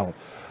as well.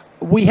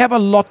 We have a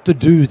lot to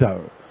do,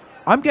 though.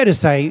 I'm going to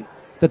say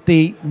that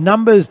the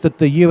numbers that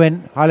the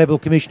UN High-Level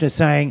Commission is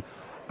saying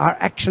are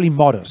actually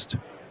modest.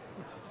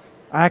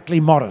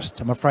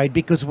 I'm afraid,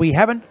 because we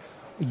haven't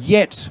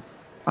yet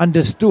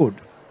understood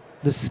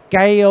the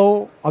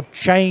scale of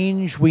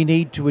change we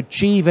need to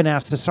achieve in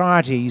our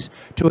societies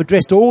to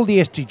address all the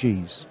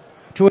SDGs,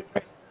 to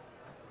address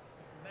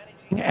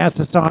managing our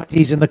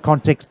societies in the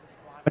context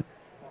of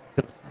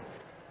climate.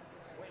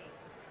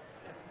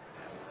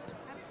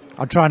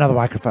 I'll try another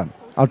microphone.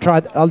 I'll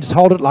just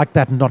hold it like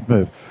that and not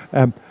move.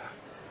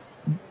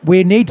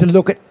 We need to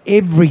look at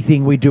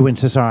everything we do in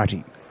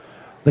society.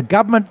 The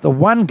government, the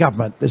one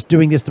government that's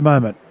doing this at the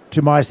moment,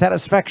 to my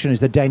satisfaction, is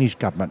the Danish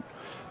government.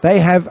 They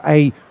have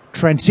a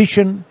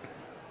transition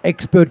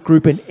expert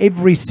group in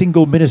every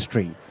single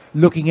ministry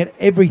looking at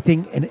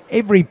everything in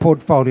every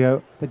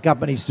portfolio the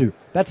government needs to do.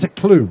 That's a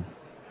clue.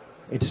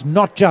 It's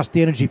not just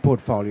the energy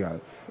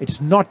portfolio.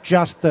 It's not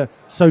just the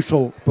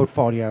social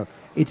portfolio.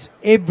 It's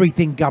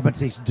everything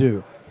government needs to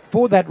do.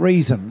 For that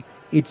reason,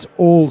 it's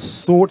all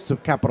sorts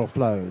of capital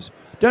flows.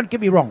 Don't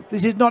get me wrong,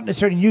 this is not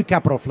necessarily new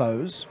capital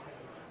flows.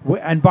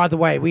 And by the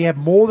way, we have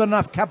more than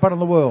enough capital in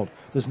the world.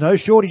 There's no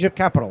shortage of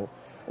capital.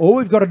 All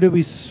we've got to do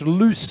is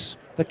sluice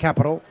the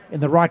capital in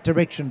the right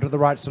direction to the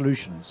right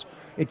solutions.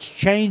 It's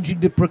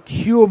changing the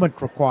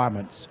procurement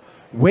requirements.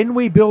 When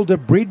we build a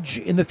bridge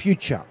in the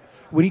future,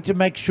 we need to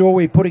make sure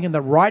we're putting in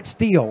the right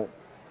steel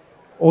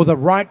or the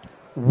right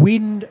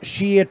wind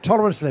shear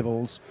tolerance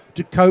levels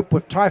to cope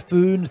with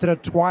typhoons that are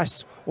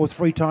twice or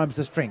 3 times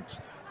the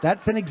strength.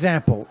 That's an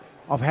example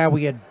of how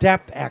we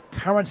adapt our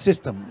current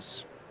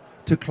systems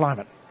to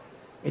climate.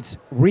 It's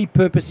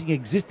repurposing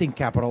existing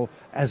capital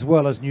as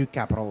well as new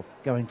capital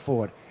going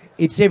forward.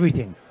 It's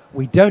everything.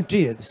 We don't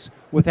do this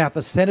without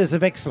the centres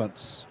of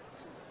excellence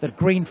that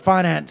green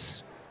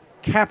finance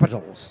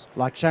capitals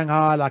like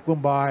Shanghai, like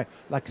Mumbai,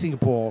 like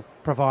Singapore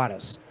provide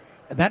us.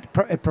 And that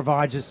it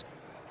provides us,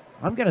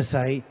 I'm going to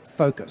say,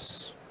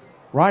 focus.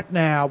 Right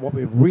now, what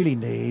we really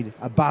need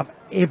above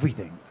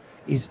everything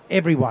is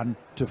everyone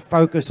to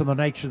focus on the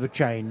nature of the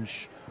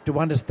change, to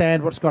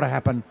understand what's got to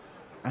happen,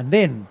 and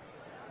then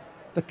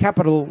the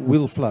capital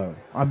will flow.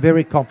 I'm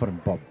very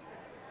confident, Bob.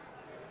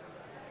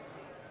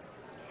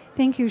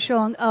 Thank you,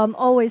 Sean.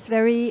 Always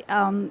very,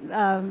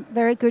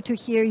 very good to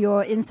hear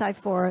your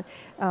insightful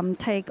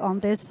take on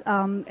this.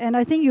 And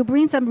I think you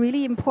bring some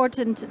really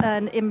important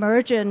and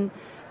emergent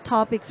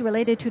topics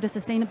related to the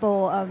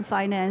sustainable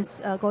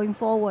finance going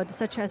forward,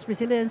 such as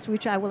resilience,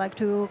 which I would like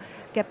to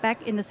get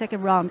back in the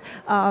second round.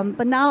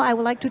 But now I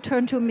would like to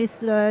turn to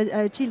Mr.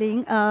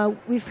 Jiling.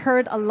 We've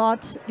heard a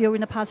lot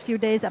during the past few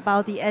days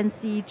about the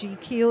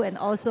NCGQ, and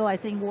also I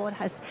think Ward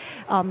has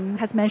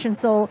mentioned.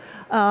 So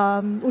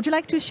would you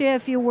like to share a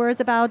few words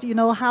about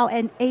how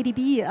an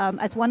ADB,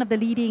 as one of the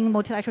leading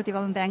multilateral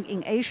development banks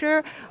in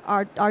Asia,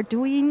 are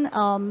doing,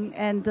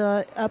 and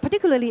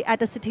particularly at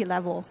the city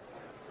level?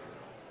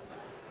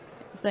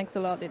 Thanks a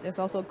lot. It is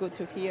also good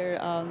to hear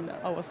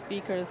our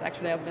speakers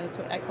actually able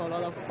to echo a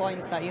lot of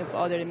points that you've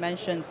already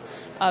mentioned.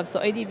 So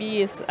ADB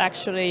is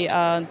actually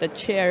the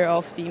chair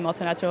of the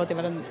multilateral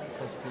development.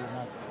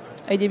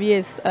 ADB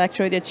is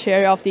actually the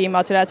chair of the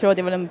Multilateral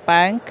Development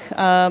Bank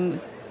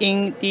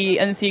in the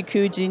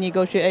NCQG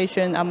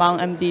negotiation among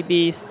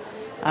MDBs.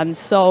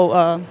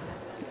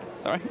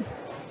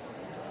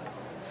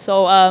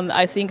 So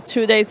I think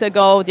 2 days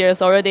ago,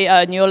 there's already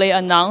a newly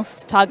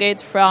announced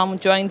target from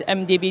Joint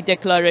MDB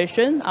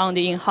Declaration on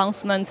the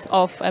enhancement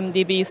of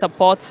MDB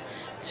support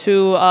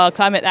to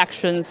climate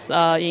actions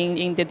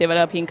in the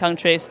developing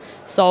countries.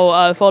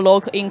 So for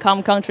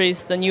low-income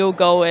countries, the new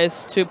goal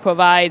is to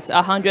provide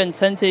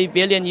 $120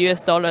 billion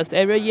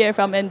every year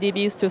from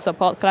MDBs to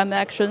support climate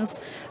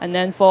actions. And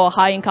then for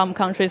high-income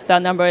countries,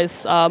 that number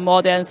is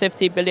more than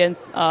 $50 billion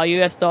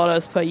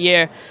per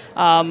year,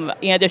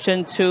 in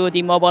addition to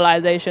the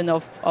mobilization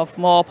of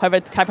more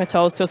private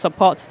capital to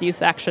support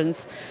these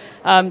actions.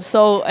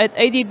 So at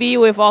ADB,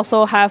 we've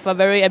also have a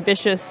very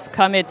ambitious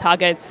climate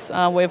targets.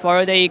 We've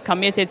already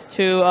committed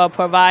to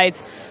provide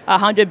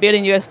 $100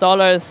 billion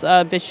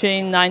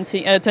between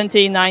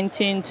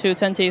 2019 to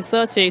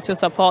 2030 to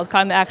support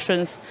climate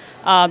actions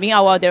in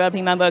our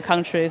developing member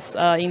countries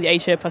in the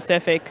Asia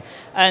Pacific.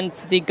 And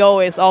the goal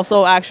is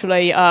also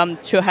actually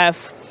to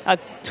have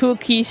two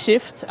key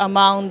shifts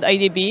among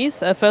ADBs.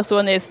 The first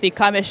one is the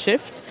climate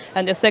shift,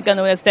 and the second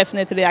one is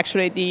definitely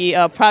actually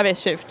the private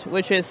shift,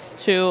 which is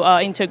to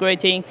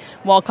integrating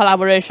more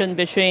collaboration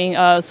between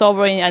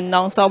sovereign and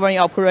non-sovereign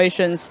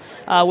operations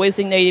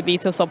within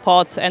ADB to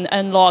support and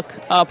unlock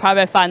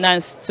private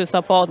finance to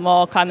support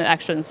more climate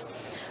actions.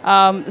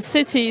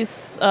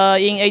 Cities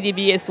in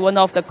ADB is one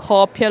of the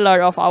core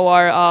pillars of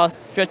our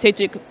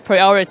strategic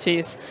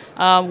priorities.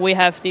 We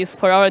have this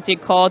priority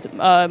called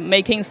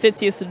making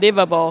cities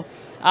livable.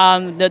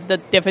 The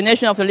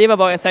definition of the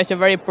livable is such a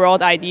very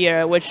broad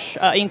idea, which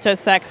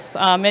intersects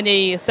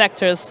many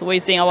sectors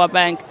within our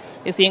bank.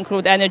 It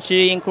includes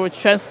energy, includes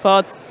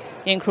transport,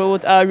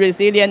 includes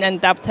resilience and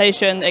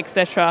adaptation,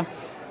 etc.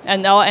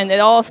 And it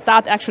all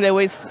starts actually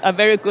with a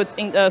very good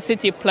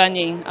city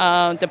planning,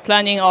 the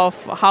planning of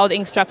how the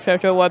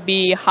infrastructure will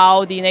be,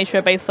 how the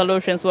nature-based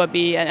solutions will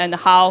be, and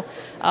how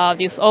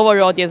this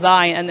overall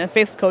design and the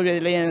fiscal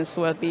resilience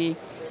will be.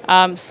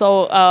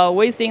 So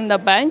within the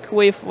bank,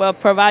 we've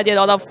provided a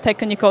lot of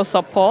technical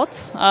support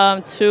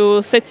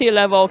to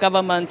city-level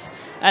governments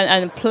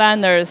and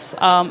planners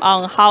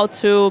on how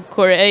to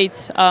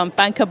create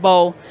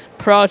bankable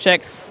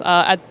projects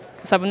at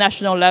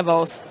subnational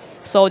levels.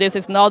 So this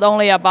is not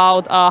only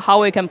about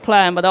how we can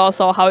plan, but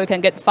also how we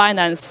can get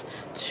finance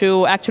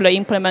to actually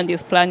implement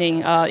this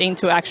planning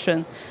into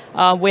action.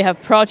 We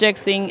have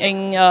projects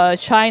in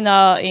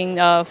China, in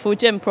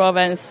Fujian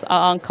province,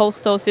 on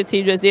coastal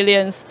city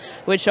resilience,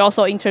 which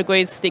also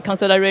integrates the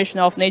consideration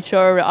of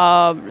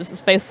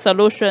nature-based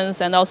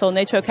solutions and also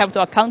nature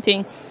capital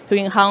accounting to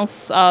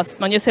enhance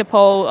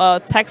municipal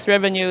tax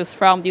revenues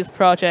from these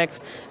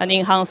projects and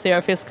enhance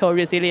their fiscal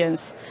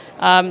resilience.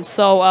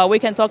 So we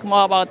can talk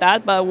more about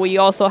that, but we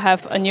also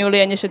have a new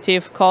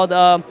initiative called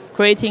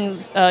Creating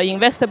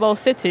Investable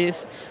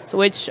Cities,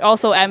 which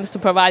also aims to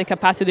provide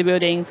capacity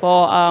building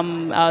for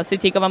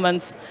city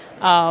governments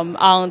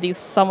on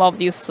some of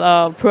these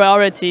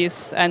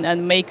priorities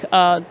and make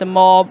the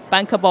more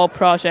bankable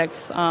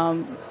projects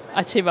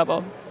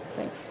achievable.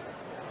 Thanks.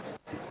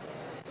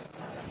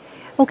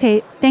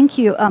 Okay, thank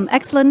you.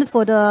 Excellent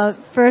for the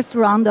first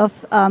round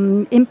of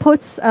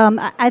inputs.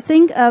 I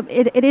think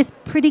it is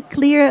pretty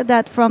clear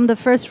that from the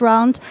first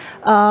round,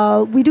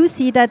 we do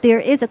see that there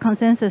is a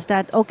consensus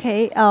that,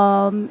 okay,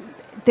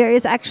 there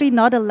is actually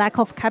not a lack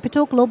of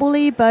capital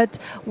globally, but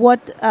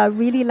what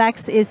really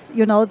lacks is,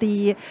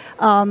 the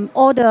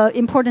all the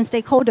important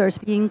stakeholders,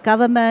 being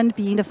government,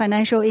 being the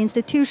financial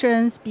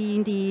institutions,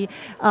 being the,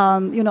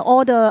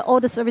 all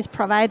the service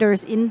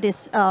providers in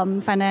this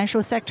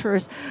financial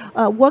sectors,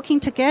 working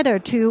together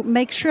to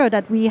make sure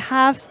that we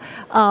have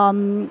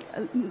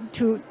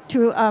to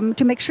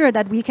to make sure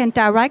that we can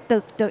direct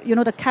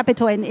the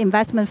capital and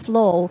investment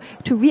flow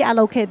to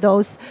reallocate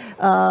those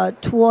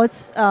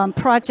towards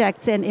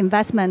projects and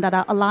investment that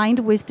are aligned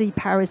with the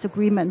Paris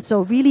Agreement.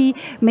 So really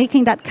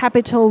making that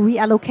capital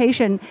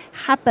reallocation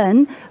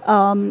happen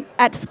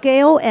at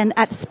scale and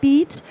at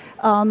speed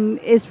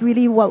is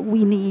really what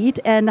we need.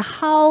 And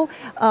how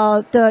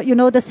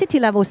the city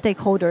level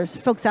stakeholders,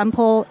 for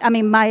example, I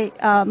mean,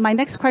 my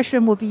next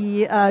question will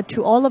be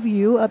to all of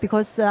you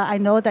because I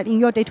know that in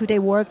your day-to-day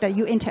work that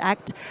you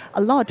interact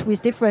a lot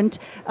with different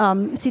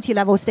city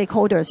level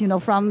stakeholders,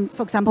 from,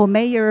 for example,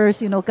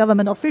 mayors,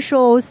 government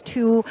officials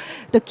to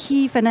the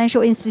key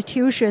financial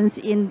institutions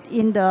in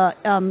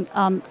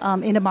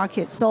the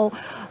market. So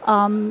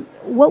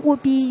what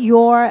would be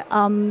your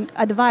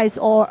advice,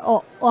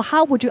 or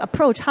how would you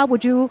approach, how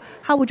would you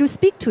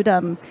speak to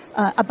them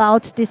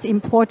about this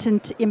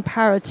important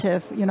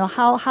imperative?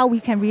 How we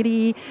can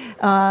really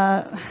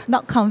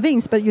not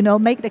convince, but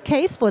make the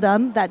case for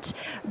them that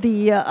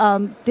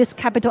this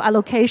capital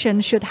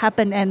allocation should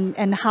happen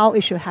and how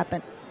it should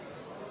happen.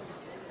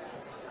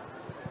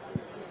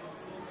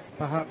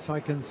 Perhaps I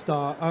can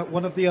start.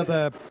 One of the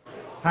other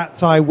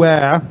hats I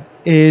wear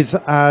is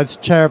as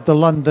chair of the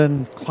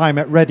London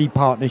Climate Ready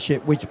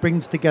Partnership, which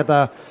brings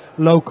together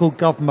local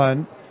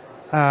government,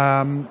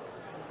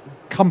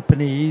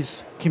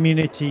 companies,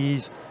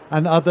 communities,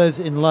 and others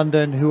in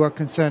London who are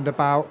concerned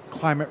about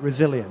climate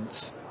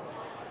resilience.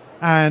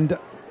 And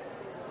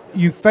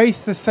you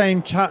face the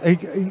same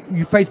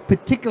you face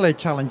particular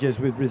challenges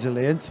with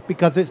resilience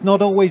because it's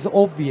not always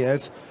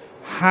obvious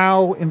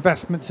how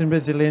investments in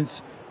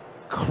resilience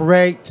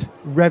create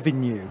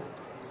revenue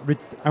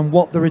and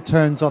what the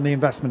returns on the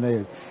investment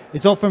is.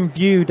 It's often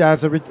viewed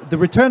as the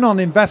return on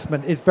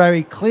investment is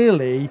very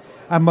clearly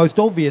and most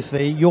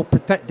obviously you're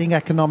protecting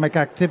economic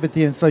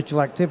activity and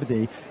social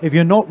activity. If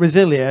you're not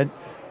resilient,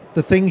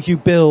 the things you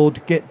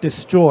build get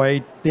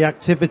destroyed, the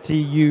activity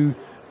you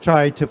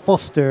try to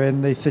foster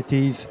in the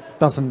cities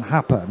doesn't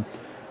happen.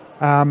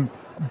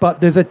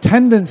 But there's a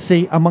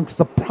tendency amongst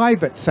the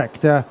private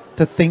sector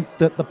to think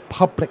that the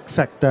public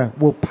sector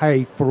will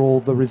pay for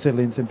all the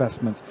resilience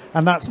investments,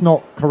 and that's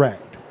not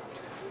correct.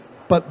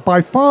 But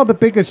by far the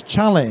biggest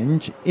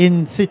challenge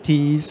in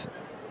cities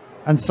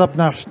and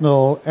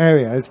subnational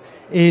areas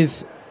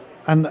is,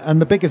 and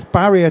the biggest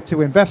barrier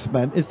to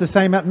investment is the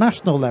same at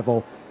national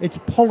level. It's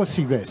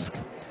policy risk.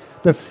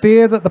 The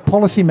fear that the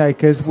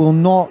policymakers will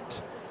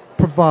not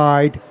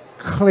provide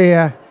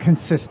clear,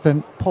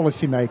 consistent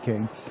policy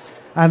making.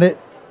 And it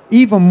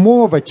even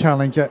more of a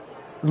challenge at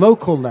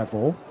local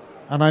level,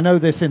 and I know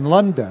this in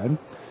London,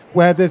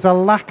 where there's a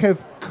lack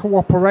of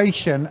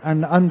cooperation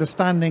and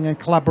understanding and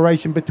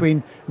collaboration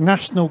between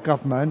national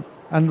government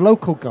and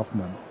local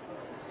government.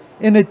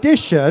 In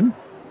addition,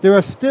 there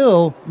are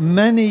still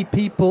many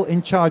people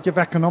in charge of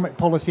economic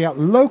policy at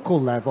local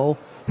level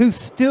who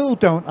still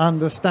don't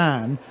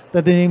understand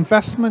that the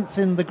investments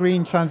in the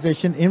green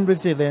transition, in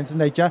resilience and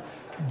nature,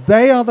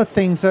 they are the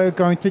things that are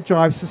going to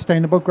drive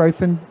sustainable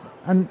growth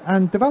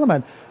and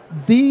development.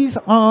 These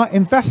are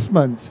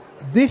investments.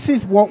 This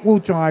is what will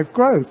drive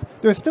growth.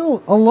 There are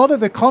still a lot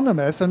of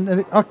economists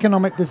and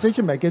economic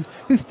decision makers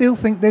who still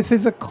think this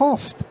is a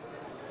cost.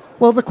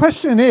 Well, the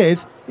question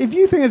is, if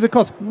you think it's a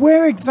cost,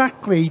 where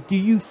exactly do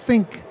you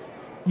think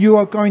you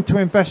are going to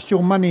invest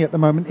your money at the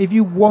moment if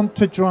you want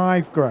to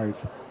drive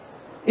growth?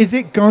 Is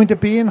it going to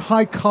be in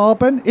high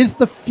carbon? Is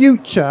the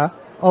future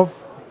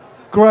of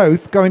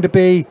growth going to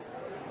be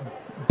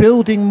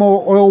building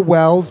more oil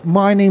wells,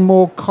 mining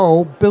more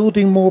coal,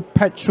 building more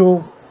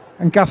petrol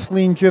and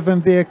gasoline-driven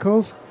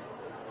vehicles?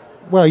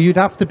 Well, you'd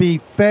have to be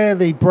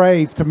fairly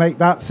brave to make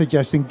that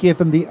suggestion,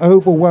 given the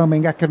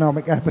overwhelming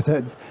economic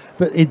evidence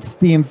that it's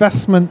the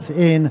investments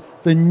in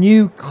the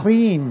new,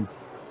 clean,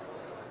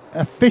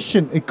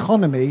 efficient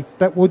economy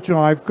that will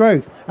drive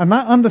growth. And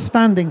that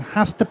understanding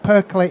has to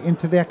percolate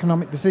into the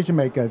economic decision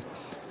makers.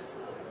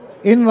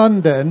 In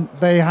London,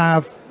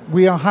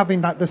 we are having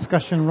that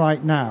discussion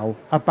right now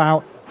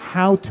about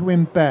how to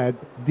embed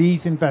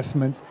these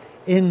investments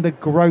in the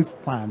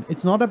growth plan.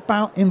 It's not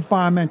about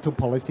environmental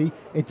policy.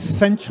 It's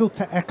central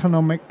to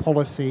economic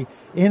policy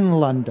in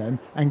London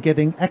and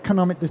getting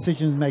economic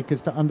decision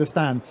makers to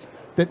understand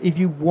that if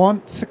you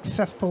want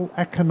successful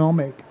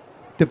economic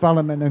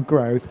development and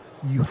growth,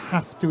 you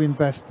have to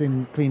invest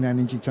in clean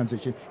energy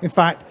transition. In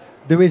fact,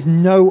 there is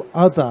no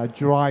other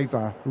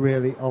driver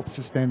really of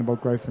sustainable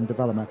growth and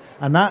development.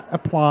 And that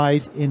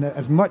applies in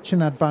as much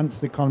in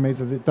advanced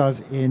economies as it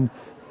does in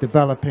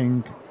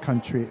developing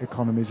country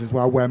economies as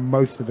well, where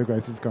most of the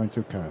growth is going to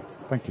occur.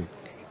 Thank you.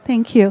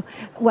 Thank you.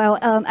 Well,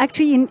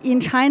 actually in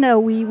China,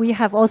 we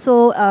have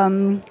also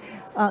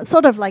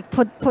sort of like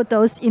put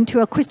those into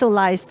a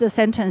crystallized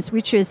sentence,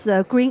 which is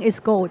green is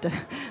gold.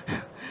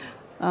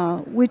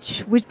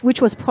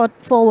 Which was put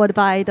forward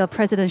by the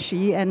President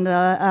Xi, and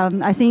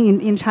I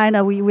think in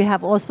China we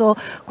have also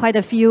quite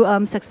a few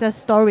success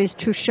stories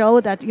to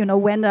show that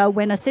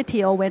when a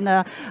city or when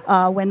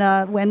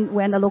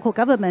a local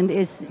government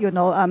is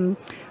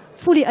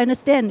fully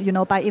understand,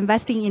 by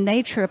investing in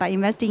nature, by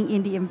investing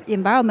in the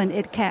environment,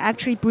 it can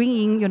actually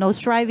bring in,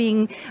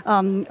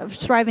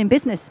 thriving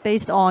business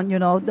based on,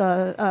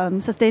 the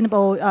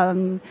sustainable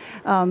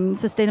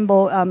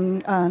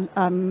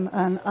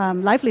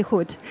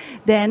livelihood.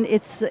 Then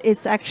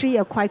it's actually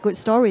a quite good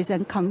stories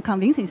and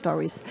convincing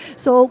stories.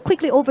 So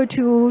quickly over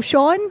to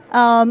Sean.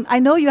 I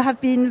know you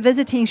have been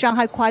visiting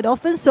Shanghai quite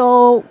often,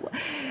 so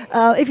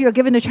if you're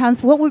given a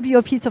chance, what would be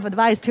your piece of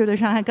advice to the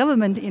Shanghai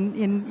government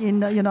in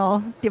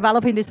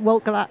developing this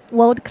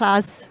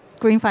world-class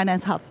green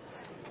finance hub?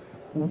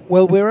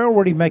 Well, we're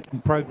already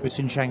making progress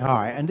in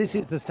Shanghai, and this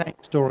is the same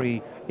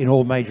story in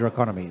all major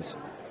economies.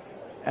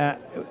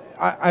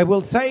 I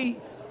will say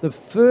the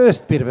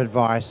first bit of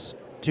advice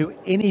to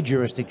any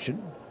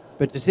jurisdiction,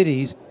 but to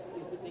cities,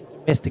 is to think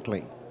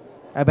domestically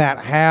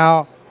about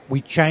how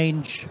we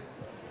change,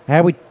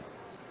 how we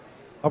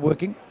are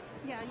working.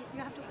 Yeah, you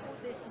have to hold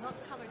this, not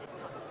cover this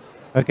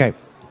part. Okay,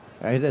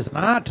 there's an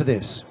art to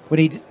this. We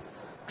need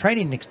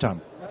training next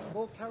time.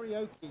 More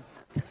karaoke.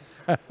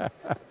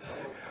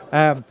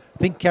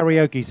 Think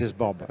karaoke, says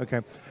Bob.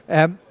 Okay,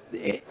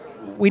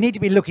 we need to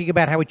be looking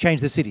about how we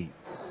change the city.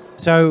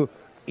 So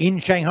in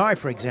Shanghai,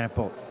 for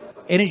example,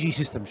 energy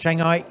system,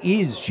 Shanghai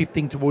is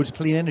shifting towards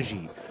clean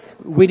energy.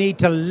 We need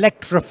to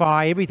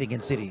electrify everything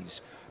in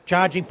cities.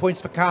 Charging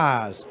points for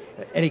cars,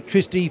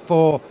 electricity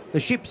for the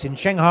ships. In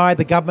Shanghai,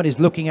 the government is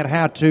looking at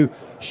how to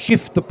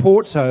shift the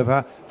ports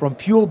over from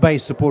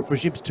fuel-based support for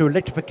ships to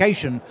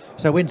electrification,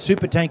 so when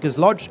super tankers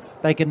lodge,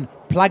 they can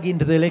plug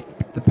into the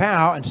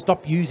power and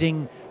stop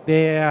using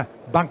their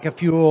bunker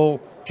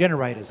fuel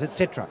generators,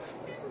 etc.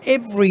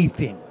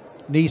 Everything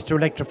needs to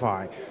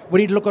electrify.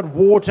 We need to look at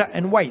water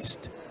and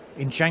waste.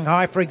 In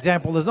Shanghai, for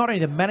example, there's not only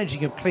the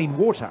managing of clean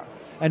water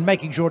and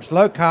making sure it's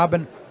low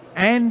carbon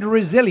and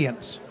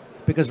resilient,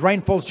 because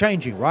rainfall's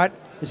changing, right?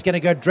 It's going to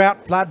go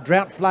drought,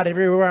 flood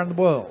everywhere around the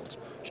world.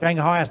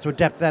 Shanghai has to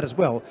adapt to that as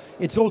well.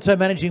 It's also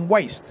managing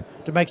waste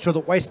to make sure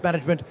that waste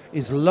management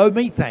is low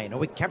methane, or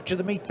we capture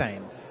the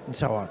methane and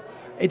so on.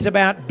 It's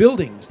about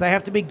buildings. They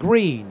have to be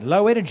green,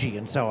 low energy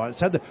and so on.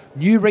 So the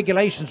new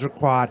regulations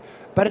required,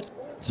 but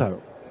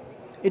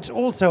it's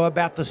also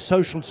about the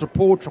social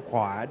support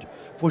required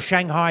for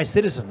Shanghai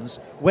citizens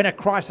when a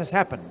crisis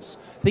happens.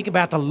 Think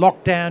about the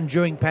lockdown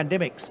during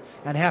pandemics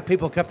and how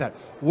people kept that.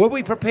 Were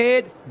we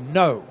prepared?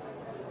 No.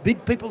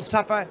 Did people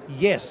suffer?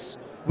 Yes.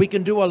 We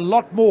can do a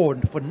lot more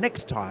for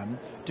next time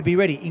to be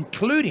ready,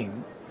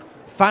 including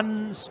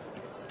funds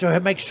to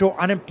make sure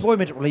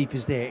unemployment relief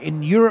is there.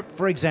 In Europe,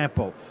 for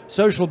example,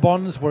 social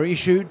bonds were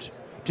issued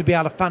to be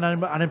able to fund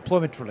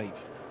unemployment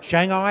relief.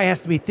 Shanghai has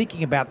to be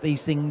thinking about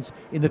these things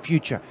in the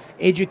future.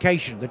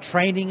 Education, the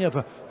training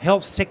of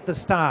health sector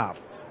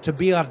staff to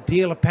be able to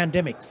deal with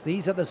pandemics.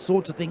 These are the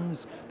sorts of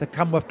things that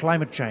come with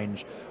climate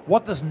change.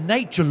 What does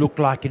nature look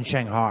like in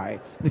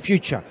Shanghai in the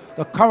future?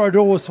 The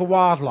corridors for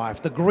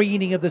wildlife, the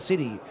greening of the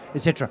city,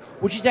 etc.,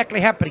 which is actually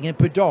happening in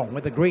Pudong,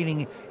 where the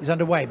greening is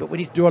underway, but we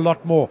need to do a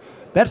lot more.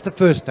 That's the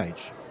first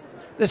stage.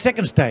 The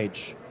second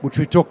stage, which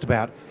we've talked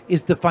about,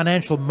 is the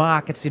financial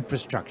markets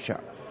infrastructure.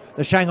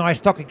 The Shanghai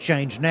Stock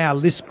Exchange now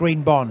lists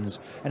green bonds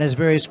and has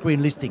various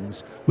green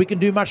listings. We can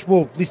do much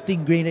more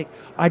listing green,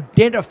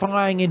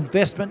 identifying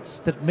investments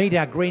that meet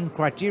our green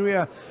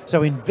criteria,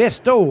 so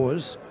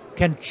investors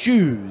can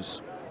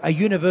choose a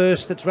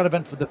universe that's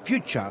relevant for the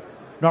future,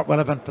 not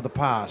relevant for the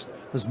past.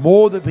 There's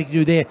more that we can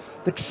do there.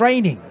 The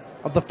training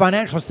of the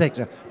financial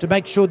sector to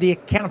make sure the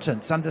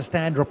accountants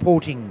understand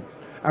reporting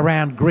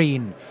around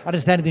green,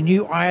 understanding the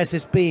new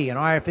ISSB and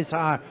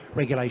IFSR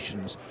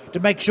regulations, to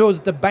make sure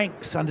that the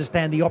banks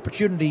understand the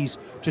opportunities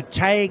to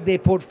take their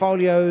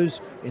portfolios,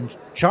 in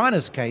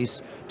China's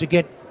case, to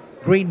get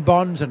green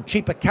bonds and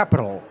cheaper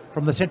capital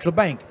from the central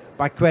bank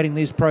by creating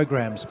these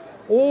programs.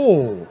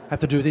 All have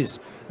to do this.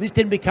 This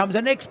then becomes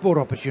an export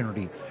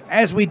opportunity.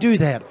 As we do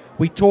that,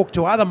 we talk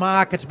to other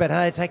markets about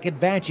how they take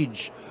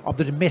advantage of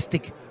the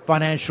domestic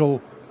financial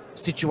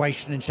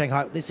situation in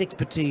Shanghai, this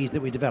expertise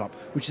that we develop,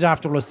 which is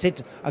after all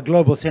a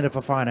global centre for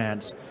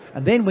finance.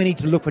 And then we need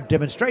to look for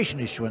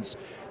demonstration issuance,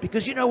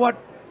 because you know what?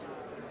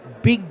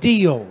 Big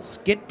deals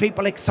get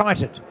people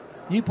excited.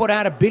 You put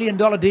out $1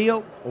 billion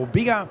deal or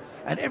bigger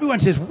and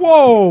everyone says,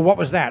 whoa, what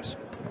was that?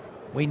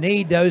 We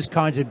need those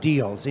kinds of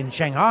deals. In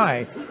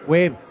Shanghai,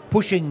 we're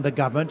pushing the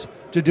government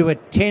to do a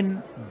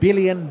 $10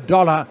 billion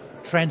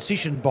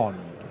transition bond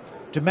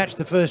to match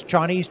the first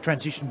Chinese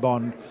transition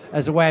bond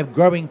as a way of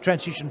growing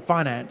transition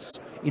finance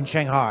in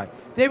Shanghai.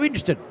 They're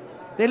interested.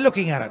 They're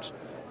looking at it.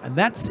 And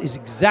that is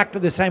exactly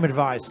the same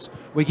advice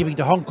we're giving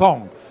to Hong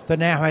Kong, that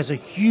now has a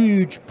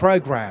huge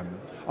program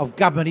of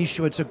government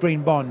issuance of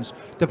green bonds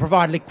to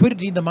provide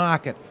liquidity in the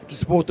market to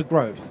support the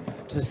growth.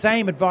 It's the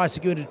same advice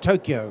we're giving to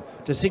Tokyo,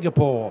 to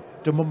Singapore,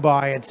 to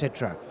Mumbai,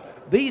 etc.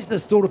 These are the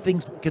sort of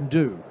things we can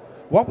do.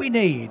 What we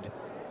need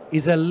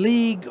is a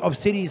league of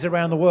cities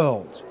around the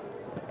world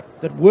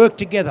that work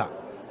together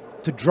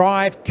to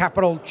drive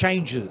capital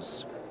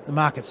changes in the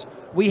markets.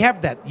 We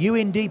have that.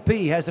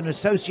 UNDP has an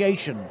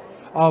association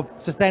of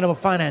sustainable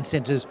finance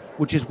centres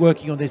which is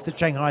working on this, that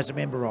Shanghai is a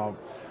member of.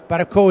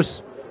 But of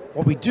course,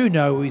 What we do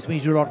know is we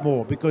need to do a lot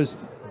more, because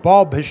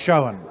Bob has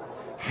shown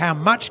how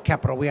much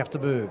capital we have to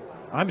move.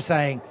 I'm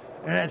saying,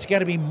 and it's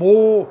going to be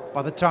more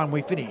by the time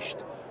we're finished.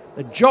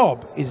 The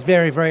job is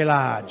very, very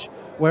large.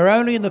 We're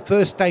only in the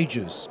first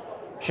stages.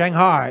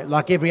 Shanghai,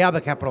 like every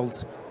other capital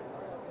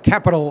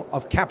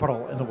of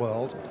capital in the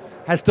world,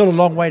 has still a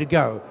long way to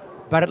go.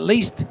 But at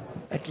least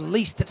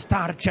it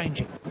started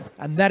changing.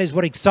 And that is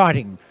what's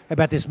exciting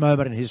about this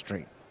moment in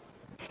history.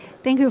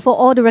 Thank you for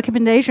all the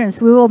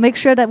recommendations. We will make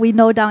sure that we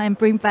note down and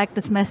bring back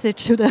this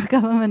message to the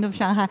government of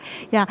Shanghai.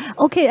 Yeah.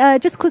 Okay.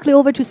 Just quickly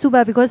over to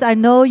Suba, because I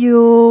know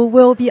you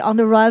will be on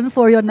the run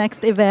for your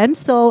next event.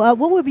 So,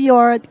 what will be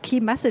your key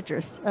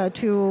messages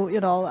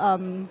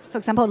to, for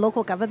example,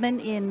 local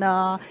government in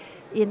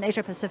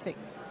Asia Pacific?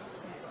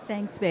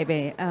 Thanks,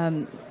 baby.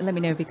 Let me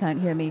know if you can't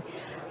hear me.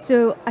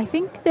 So, I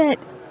think that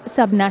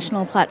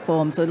subnational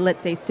platforms, or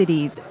let's say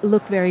cities,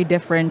 look very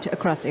different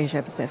across Asia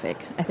Pacific.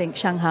 I think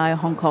Shanghai,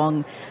 Hong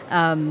Kong,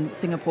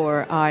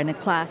 Singapore are in a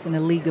class, in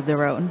a league of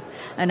their own.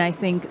 And I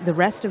think the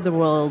rest of the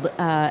world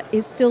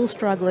is still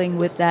struggling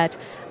with that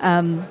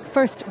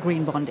first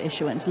green bond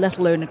issuance, let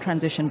alone a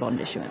transition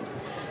bond issuance.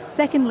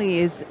 Secondly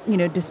is,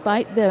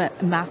 despite the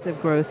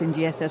massive growth in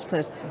GSS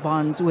plus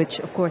bonds, which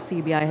of course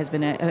CBI has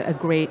been a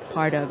great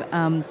part of,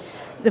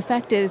 the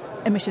fact is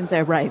emissions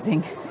are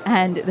rising,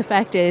 and the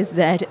fact is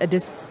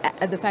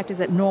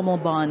that normal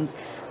bonds,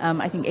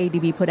 I think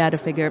ADB put out a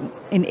figure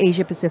in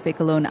Asia Pacific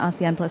alone,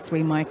 ASEAN plus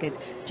 3 markets,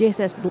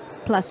 GSS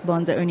plus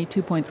bonds are only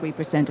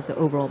 2.3% of the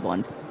overall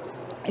bonds.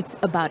 It's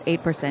about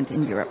 8%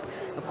 in Europe.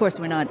 Of course,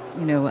 we're not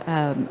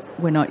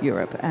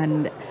Europe,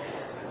 and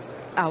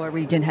our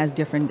region has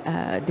different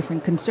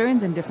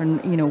concerns and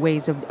different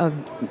ways of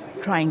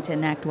trying to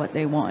enact what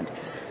they want.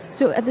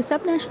 So at the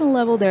subnational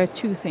level, there are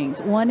two things.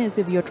 One is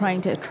if you're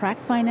trying to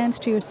attract finance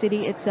to your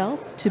city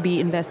itself to be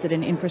invested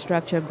in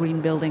infrastructure,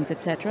 green buildings,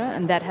 etc.,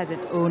 and that has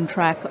its own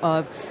track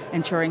of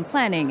ensuring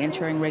planning,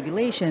 ensuring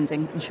regulations,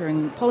 and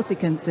ensuring policy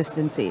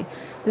consistency.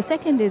 The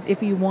second is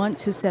if you want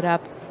to set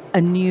up a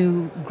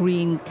new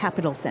green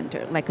capital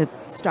center, like a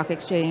stock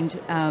exchange,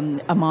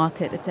 a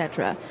market,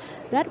 etc.,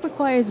 that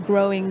requires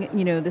growing,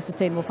 the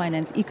sustainable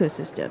finance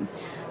ecosystem.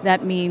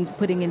 That means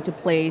putting into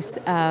place,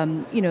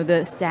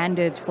 the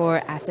standards for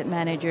asset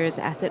managers,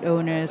 asset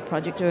owners,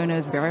 project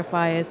owners,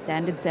 verifiers,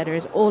 standard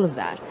setters, all of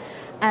that.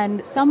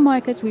 And some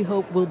markets we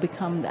hope will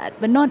become that,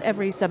 but not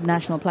every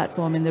subnational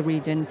platform in the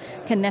region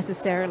can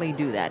necessarily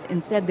do that.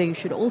 Instead, they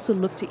should also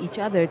look to each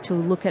other to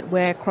look at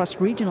where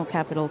cross-regional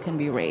capital can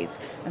be raised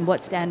and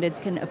what standards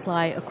can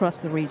apply across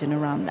the region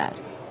around that.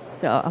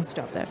 So I'll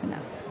stop there for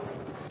now.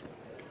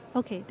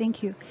 Okay,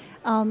 thank you.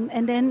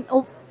 And then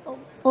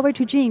over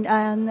to Jean.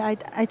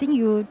 I think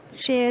you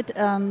shared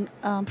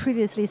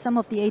previously some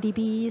of the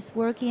ADB's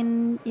work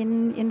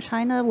in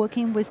China,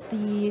 working with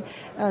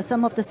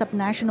some of the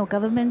subnational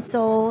governments.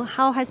 So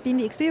how has been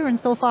the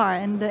experience so far,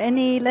 and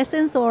any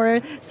lessons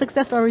or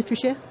success stories to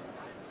share?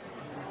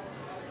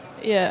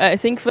 Yeah, I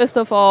think first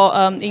of all,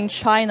 in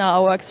China,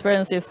 our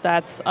experience is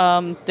that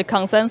the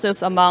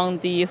consensus among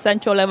the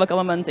central level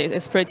government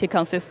is pretty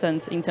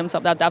consistent in terms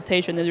of the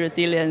adaptation and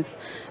resilience.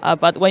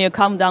 But when you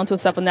come down to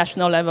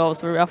subnational levels,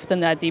 very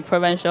often at the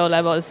provincial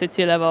level,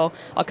 city level,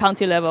 or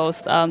county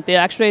levels, they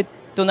actually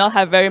do not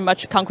have very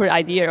much concrete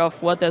idea of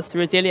what does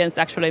resilience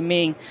actually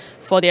mean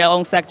for their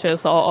own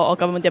sectors or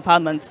government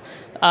departments.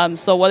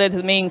 So what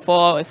it means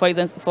for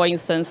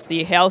instance,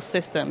 the health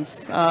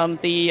systems,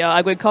 the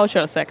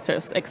agricultural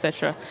sectors,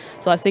 etc.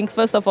 So I think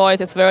first of all,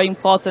 it is very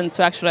important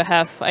to actually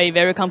have a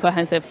very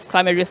comprehensive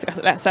climate risk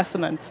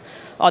assessment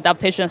or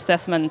adaptation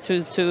assessment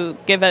to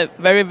give a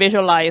very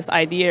visualized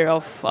idea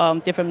of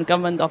different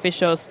government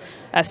officials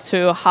as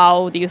to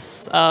how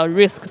these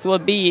risks will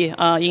be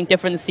in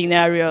different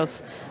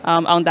scenarios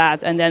on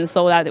that, and then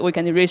so that we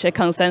can reach a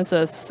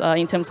consensus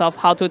in terms of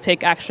how to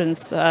take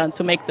actions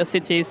to make the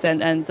cities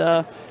and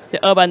the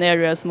urban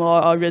areas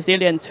more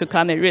resilient to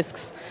climate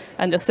risks.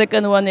 And the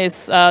second one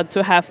is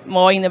to have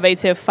more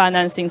innovative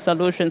financing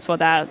solutions for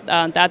that.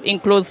 That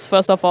includes,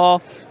 first of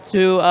all,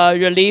 to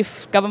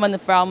relieve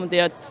government from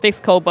their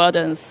fiscal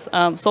burdens.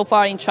 So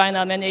far in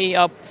China, many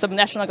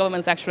subnational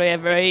governments actually are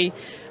very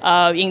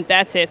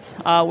indebted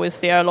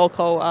with their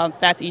local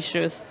debt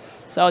issues.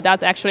 So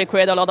that actually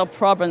created a lot of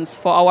problems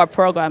for our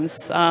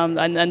programs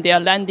and their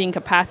lending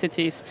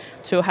capacities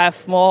to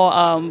have more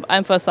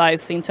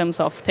emphasis in terms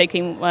of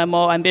taking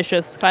more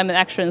ambitious climate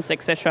actions,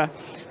 etc.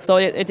 So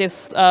it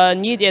is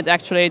needed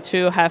actually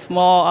to have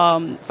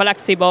more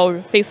flexible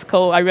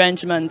fiscal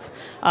arrangements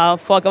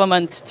for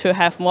government to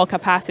have more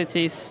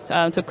capacities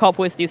to cope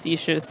with these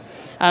issues.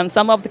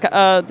 Some of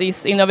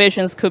these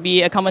innovations could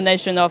be a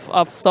combination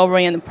of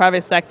sovereign and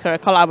private sector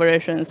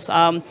collaborations.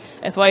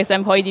 For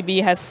example,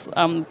 ADB has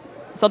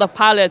sort of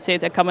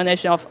piloted a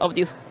combination of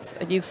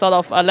these sort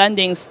of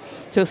lendings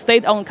to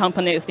state-owned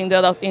companies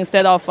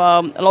instead of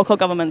local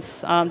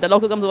governments. The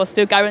local government will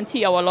still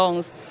guarantee our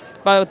loans,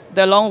 but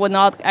the loan will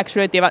not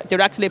actually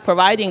directly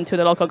providing to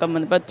the local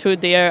government, but to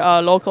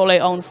their locally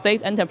owned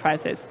state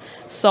enterprises.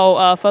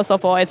 So first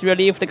of all, it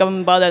relieves the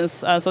government burdens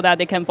so that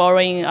they can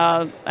borrowing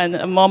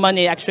and more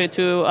money actually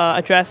to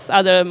address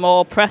other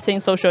more pressing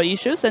social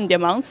issues and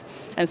demands.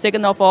 And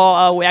second of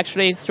all, we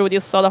actually, through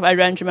this sort of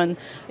arrangement,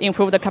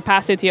 improve the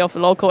capacity of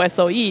local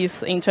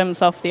SOEs in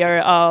terms of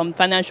their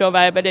financial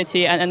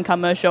viability and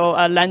commercial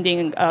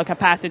lending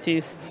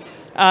capacities.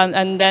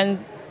 And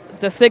then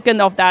the second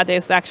of that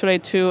is actually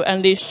to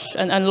unleash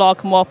and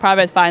unlock more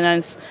private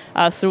finance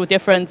through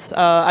different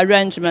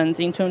arrangements,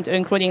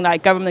 including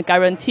like government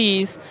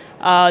guarantees,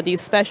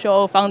 these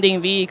special funding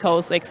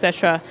vehicles,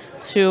 etc.,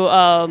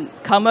 to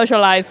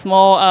commercialize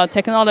more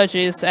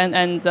technologies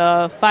and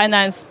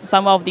finance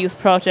some of these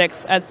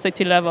projects at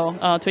city level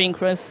to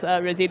increase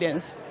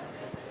resilience.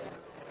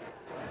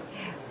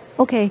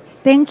 Okay,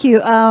 thank you.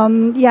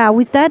 Yeah,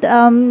 with that,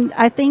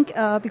 I think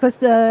because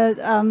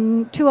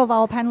the two of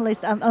our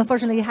panelists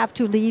unfortunately have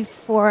to leave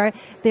for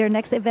their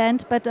next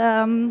event, but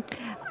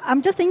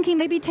I'm just thinking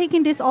maybe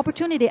taking this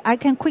opportunity, I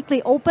can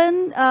quickly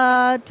open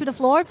to the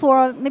floor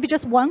for maybe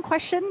just one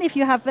question. If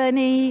you have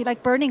any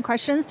like burning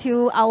questions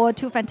to our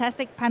two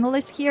fantastic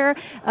panelists here,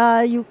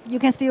 you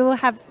can still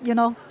have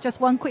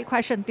just one quick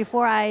question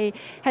before I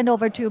hand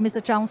over to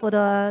Mr. Zhang for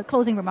the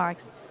closing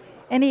remarks.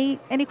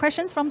 Any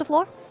questions from the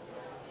floor?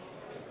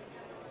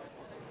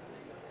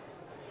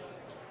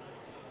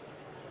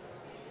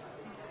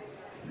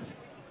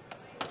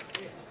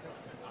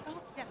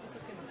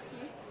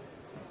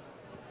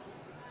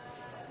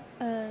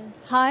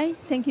 Hi,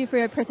 thank you for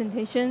your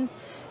presentations.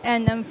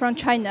 And I'm from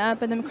China,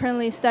 but I'm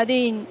currently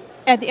studying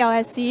at the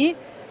LSE.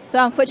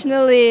 So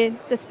unfortunately,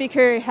 the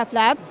speaker have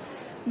left.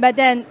 But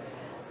then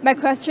my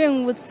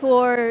question would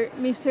for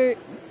Mr.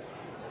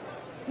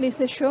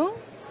 Shou.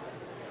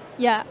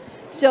 Yeah,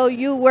 so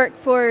you work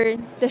for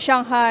the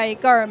Shanghai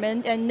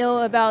government and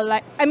know about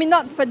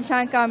not for the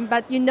Shanghai government,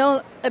 but you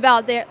know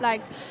about their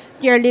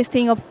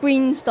listing of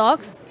green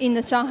stocks in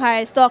the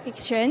Shanghai Stock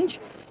Exchange.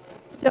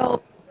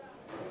 So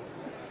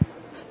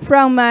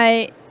from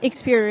my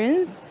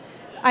experience,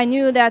 I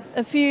knew that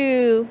a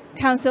few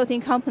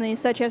consulting companies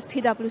such as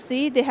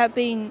PwC, they have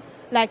been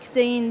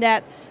saying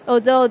that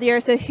although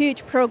there's a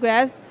huge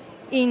progress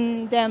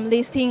in them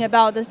listing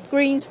about the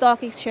green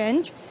stock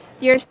exchange,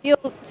 there's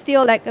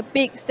still a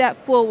big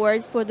step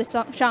forward for the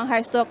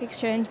Shanghai Stock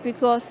Exchange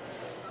because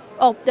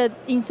of the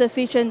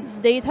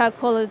insufficient data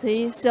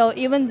quality. So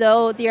even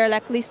though they are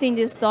listing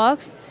these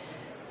stocks,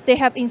 they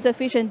have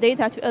insufficient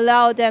data to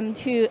allow them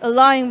to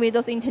align with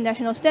those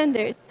international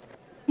standards.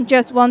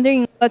 Just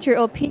wondering what's your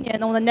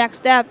opinion on the next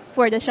step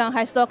for the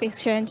Shanghai Stock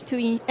Exchange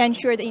to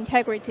ensure the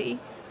integrity?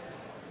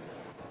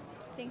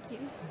 Thank you.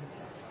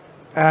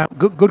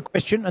 Good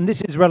question, and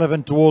this is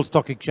relevant to all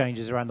stock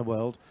exchanges around the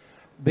world.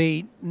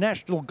 The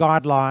national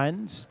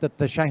guidelines that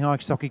the Shanghai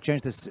Stock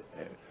Exchange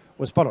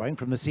was following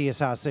from the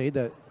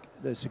CSRC,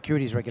 the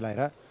securities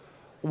regulator,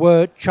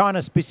 were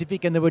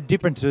China-specific, and there were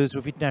differences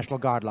with international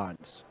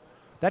guidelines.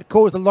 That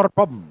caused a lot of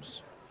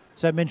problems.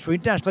 So it meant for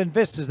international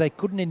investors, they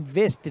couldn't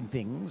invest in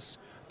things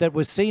that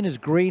were seen as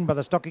green by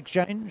the stock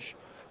exchange,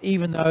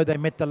 even though they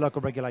met the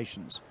local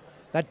regulations.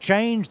 That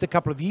changed a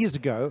couple of years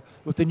ago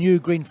with the new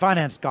green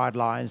finance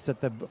guidelines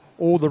that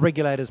all the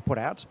regulators put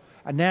out,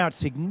 and now it's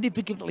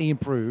significantly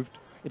improved.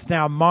 It's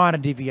now a minor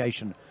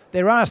deviation.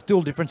 There are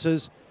still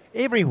differences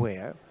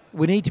everywhere.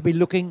 We need to be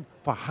looking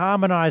for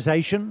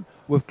harmonization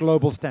with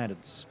global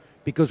standards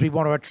because we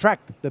want to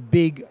attract the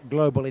big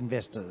global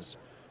investors.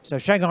 So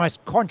Shanghai is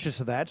conscious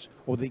of that,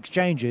 or the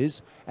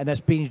exchanges, and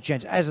that's being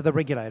changed, as are the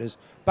regulators.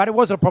 But it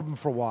was a problem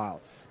for a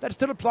while. That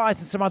still applies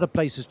in some other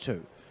places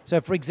too.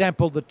 So, for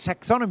example, the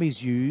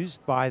taxonomies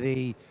used by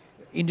the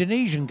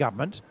Indonesian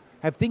government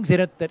have things in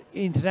it that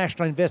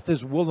international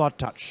investors will not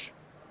touch.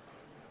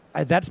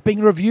 And that's being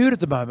reviewed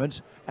at the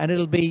moment, and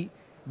it'll be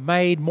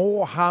made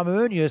more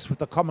harmonious with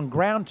the common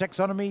ground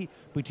taxonomy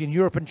between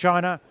Europe and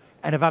China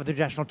and of other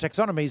international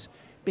taxonomies,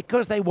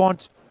 because they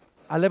want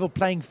a level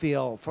playing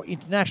field for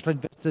international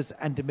investors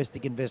and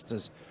domestic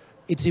investors.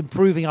 It's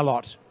improving a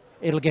lot.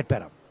 It'll get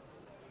better.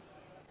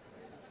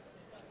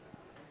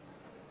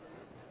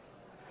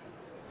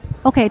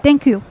 Okay,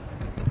 thank you.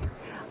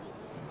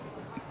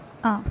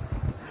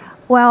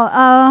 Well,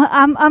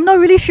 I'm not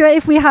really sure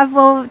if we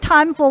have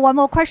time for one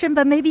more question,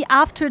 but maybe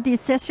after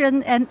this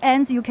session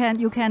ends, you can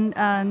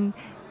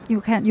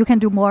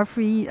do more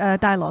free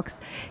dialogues.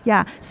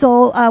 Yeah.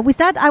 So with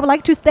that, I would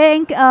like to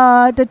thank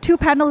the two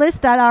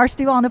panelists that are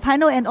still on the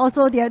panel, and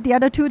also the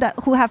other two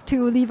who have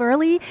to leave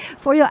early,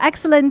 for your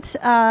excellent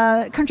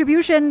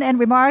contribution and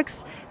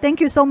remarks.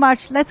 Thank you so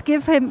much. Let's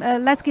give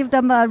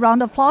them a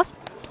round of applause.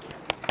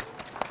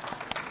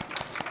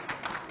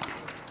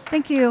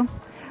 Thank you.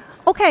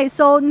 Okay,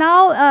 so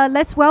now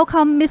let's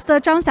welcome Mr.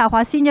 Zhang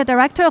Xiaohua, Senior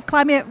Director of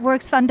Climate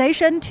Works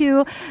Foundation,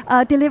 to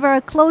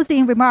deliver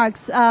closing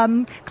remarks.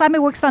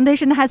 Climate Works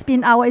Foundation has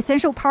been our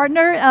essential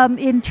partner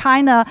in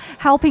China,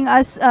 helping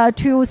us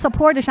to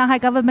support the Shanghai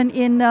government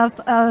in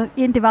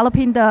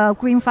developing the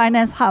Green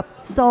Finance Hub.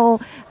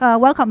 So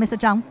welcome, Mr.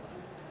 Zhang.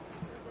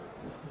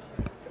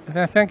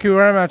 Thank you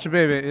very much,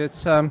 baby.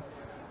 It's a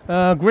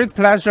great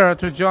pleasure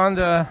to join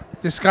the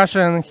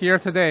discussion here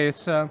today.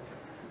 It's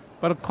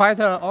but quite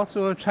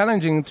also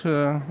challenging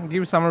to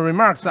give some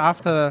remarks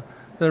after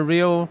the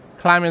real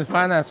climate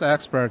finance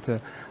expert.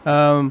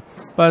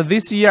 But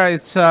this year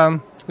it's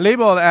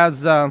labeled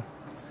as a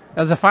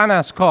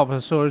finance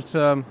corp, so it's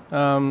so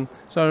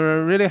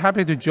we're really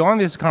happy to join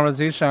this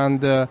conversation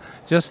and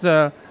just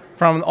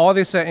from all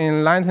this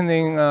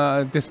enlightening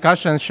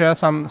discussion, share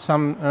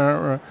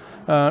some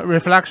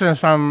reflections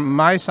from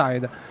my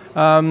side.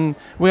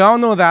 We all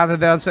know that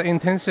there's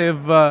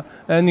intensive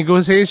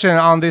negotiation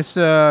on this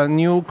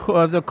new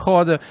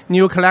called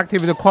New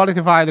Collectively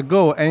Qualified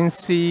Goal,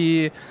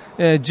 NCGQG,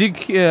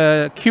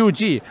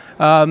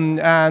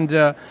 and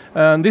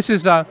this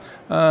is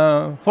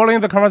following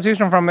the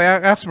conversation from the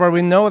expert.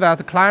 We know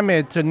that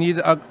climate needs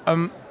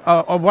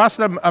a vast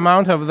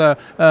amount of the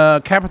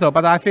capital,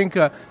 but I think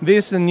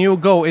this new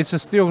goal is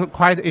still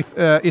quite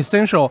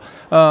essential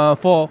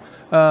for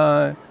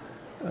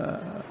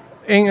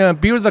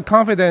build the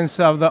confidence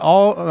of the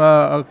all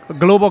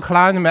global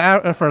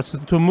climate efforts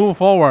to move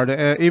forward.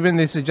 Even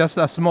this is just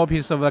a small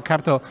piece of the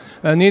capital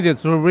needed.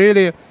 So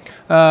really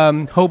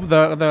hope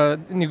the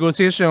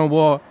negotiation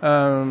will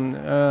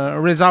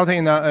result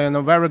in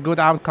a very good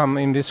outcome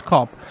in this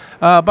COP.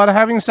 But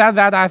having said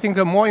that, I think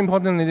more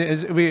importantly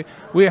is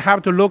we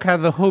have to look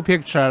at the whole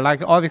picture.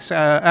 Like all these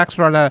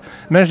experts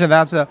mentioned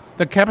that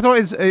the capital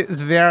is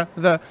there.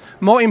 The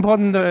more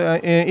important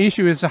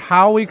issue is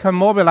how we can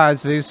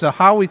mobilize this,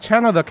 how we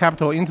channel the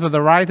capital into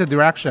the right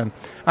direction.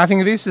 I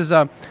think this is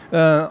the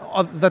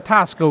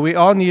task we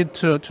all need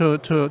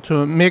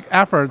to make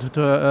effort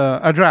to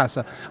address.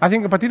 I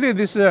think particularly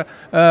this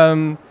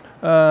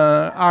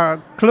are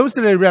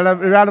closely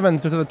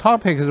relevant to the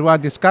topics we are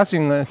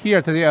discussing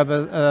here today at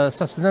the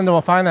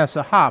Sustainable Finance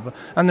Hub.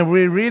 And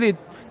we really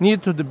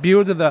need to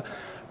build the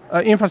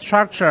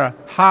infrastructure,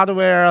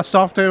 hardware,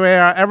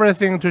 software,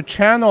 everything to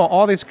channel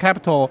all this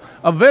capital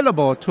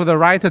available to the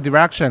right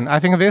direction. I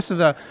think this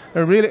is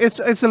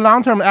it's a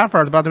long-term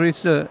effort, but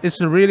it's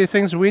really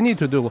things we need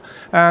to do.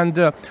 And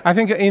I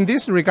think in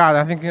this regard,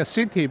 I think a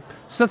city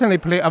certainly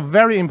play a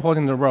very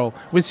important role.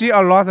 We see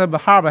a lot of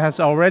hub has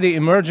already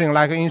emerging,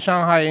 like in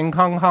Shanghai, in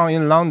Hong Kong,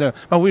 in London,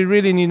 but we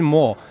really need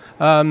more.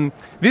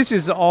 This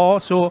is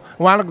also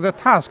one of the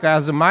tasks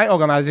as my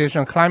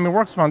organization, Climate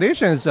Works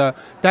Foundation, is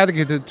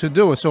dedicated to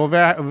do. So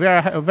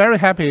very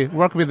happy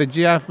work with the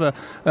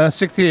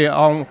GF60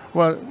 on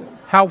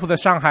help the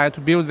Shanghai to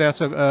build the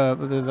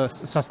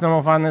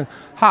Sustainable Finance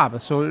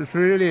Hub. So it's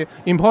really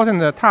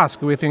important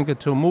task, we think,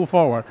 to move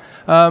forward.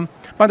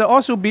 But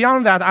also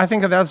beyond that, I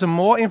think there's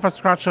more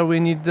infrastructure we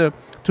need to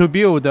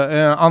build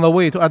on the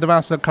way to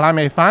advance the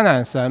climate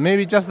finance.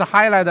 Maybe just to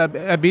highlight a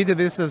bit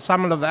this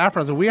some of the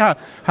efforts we have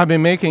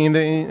been making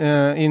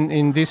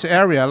in this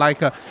area.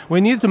 Like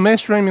we need to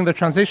mainstream the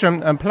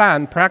transition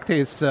plan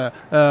practice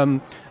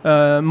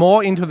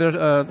more into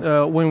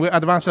the when we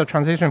advance the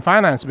transition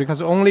finance,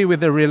 because only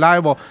with the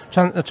reliable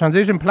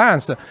transition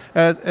plans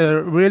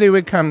really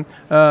we can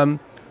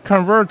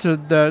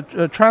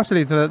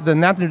translate the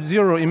net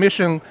zero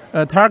emission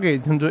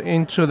target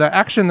into the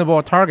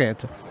actionable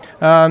target.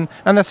 And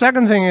the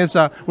second thing is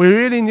we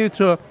really need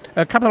to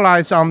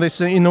capitalize on this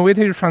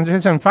innovative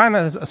transition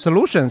finance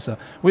solutions.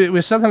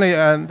 We certainly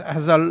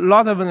has a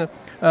lot of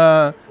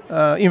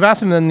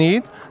investment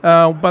need,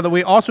 but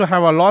we also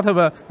have a lot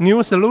of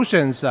new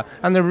solutions.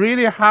 And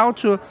really how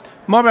to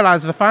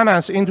mobilize the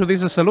finance into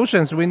these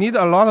solutions, we need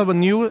a lot of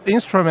new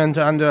instruments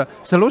and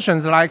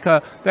solutions, like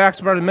the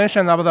expert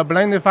mentioned of the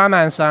blended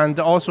finance and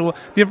also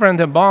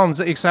different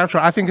bonds,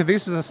 etc. I think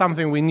this is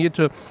something we need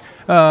to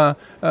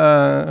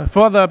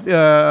further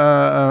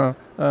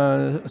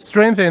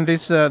strengthen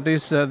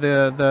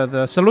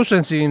the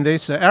solutions in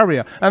this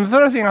area. And the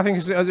third thing I think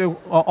is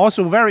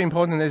also very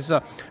important is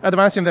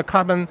advancing the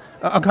carbon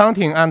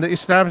accounting and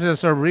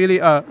establish really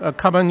a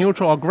carbon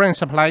neutral or green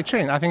supply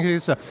chain. I think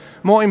it's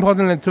more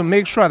important to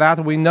make sure that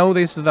we know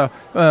this the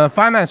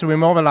finance we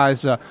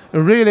mobilize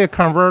really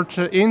convert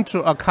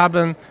into a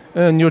carbon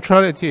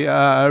neutrality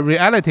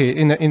reality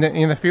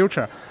in the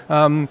future.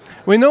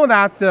 We know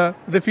that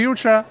the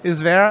future is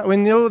there. We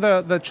know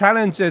the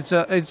challenge is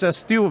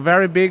still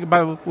very big,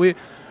 but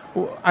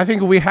I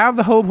think we have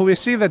the hope. We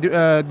see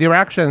the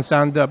directions,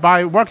 and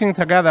by working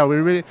together,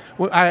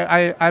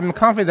 I'm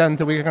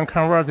confident we can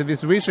convert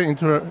this vision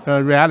into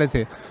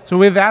reality. So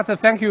with that,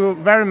 thank you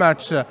very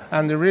much,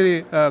 and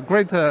really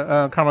great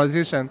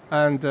conversation,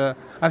 and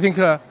I think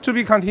to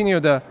be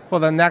continued for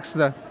the next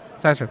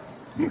session.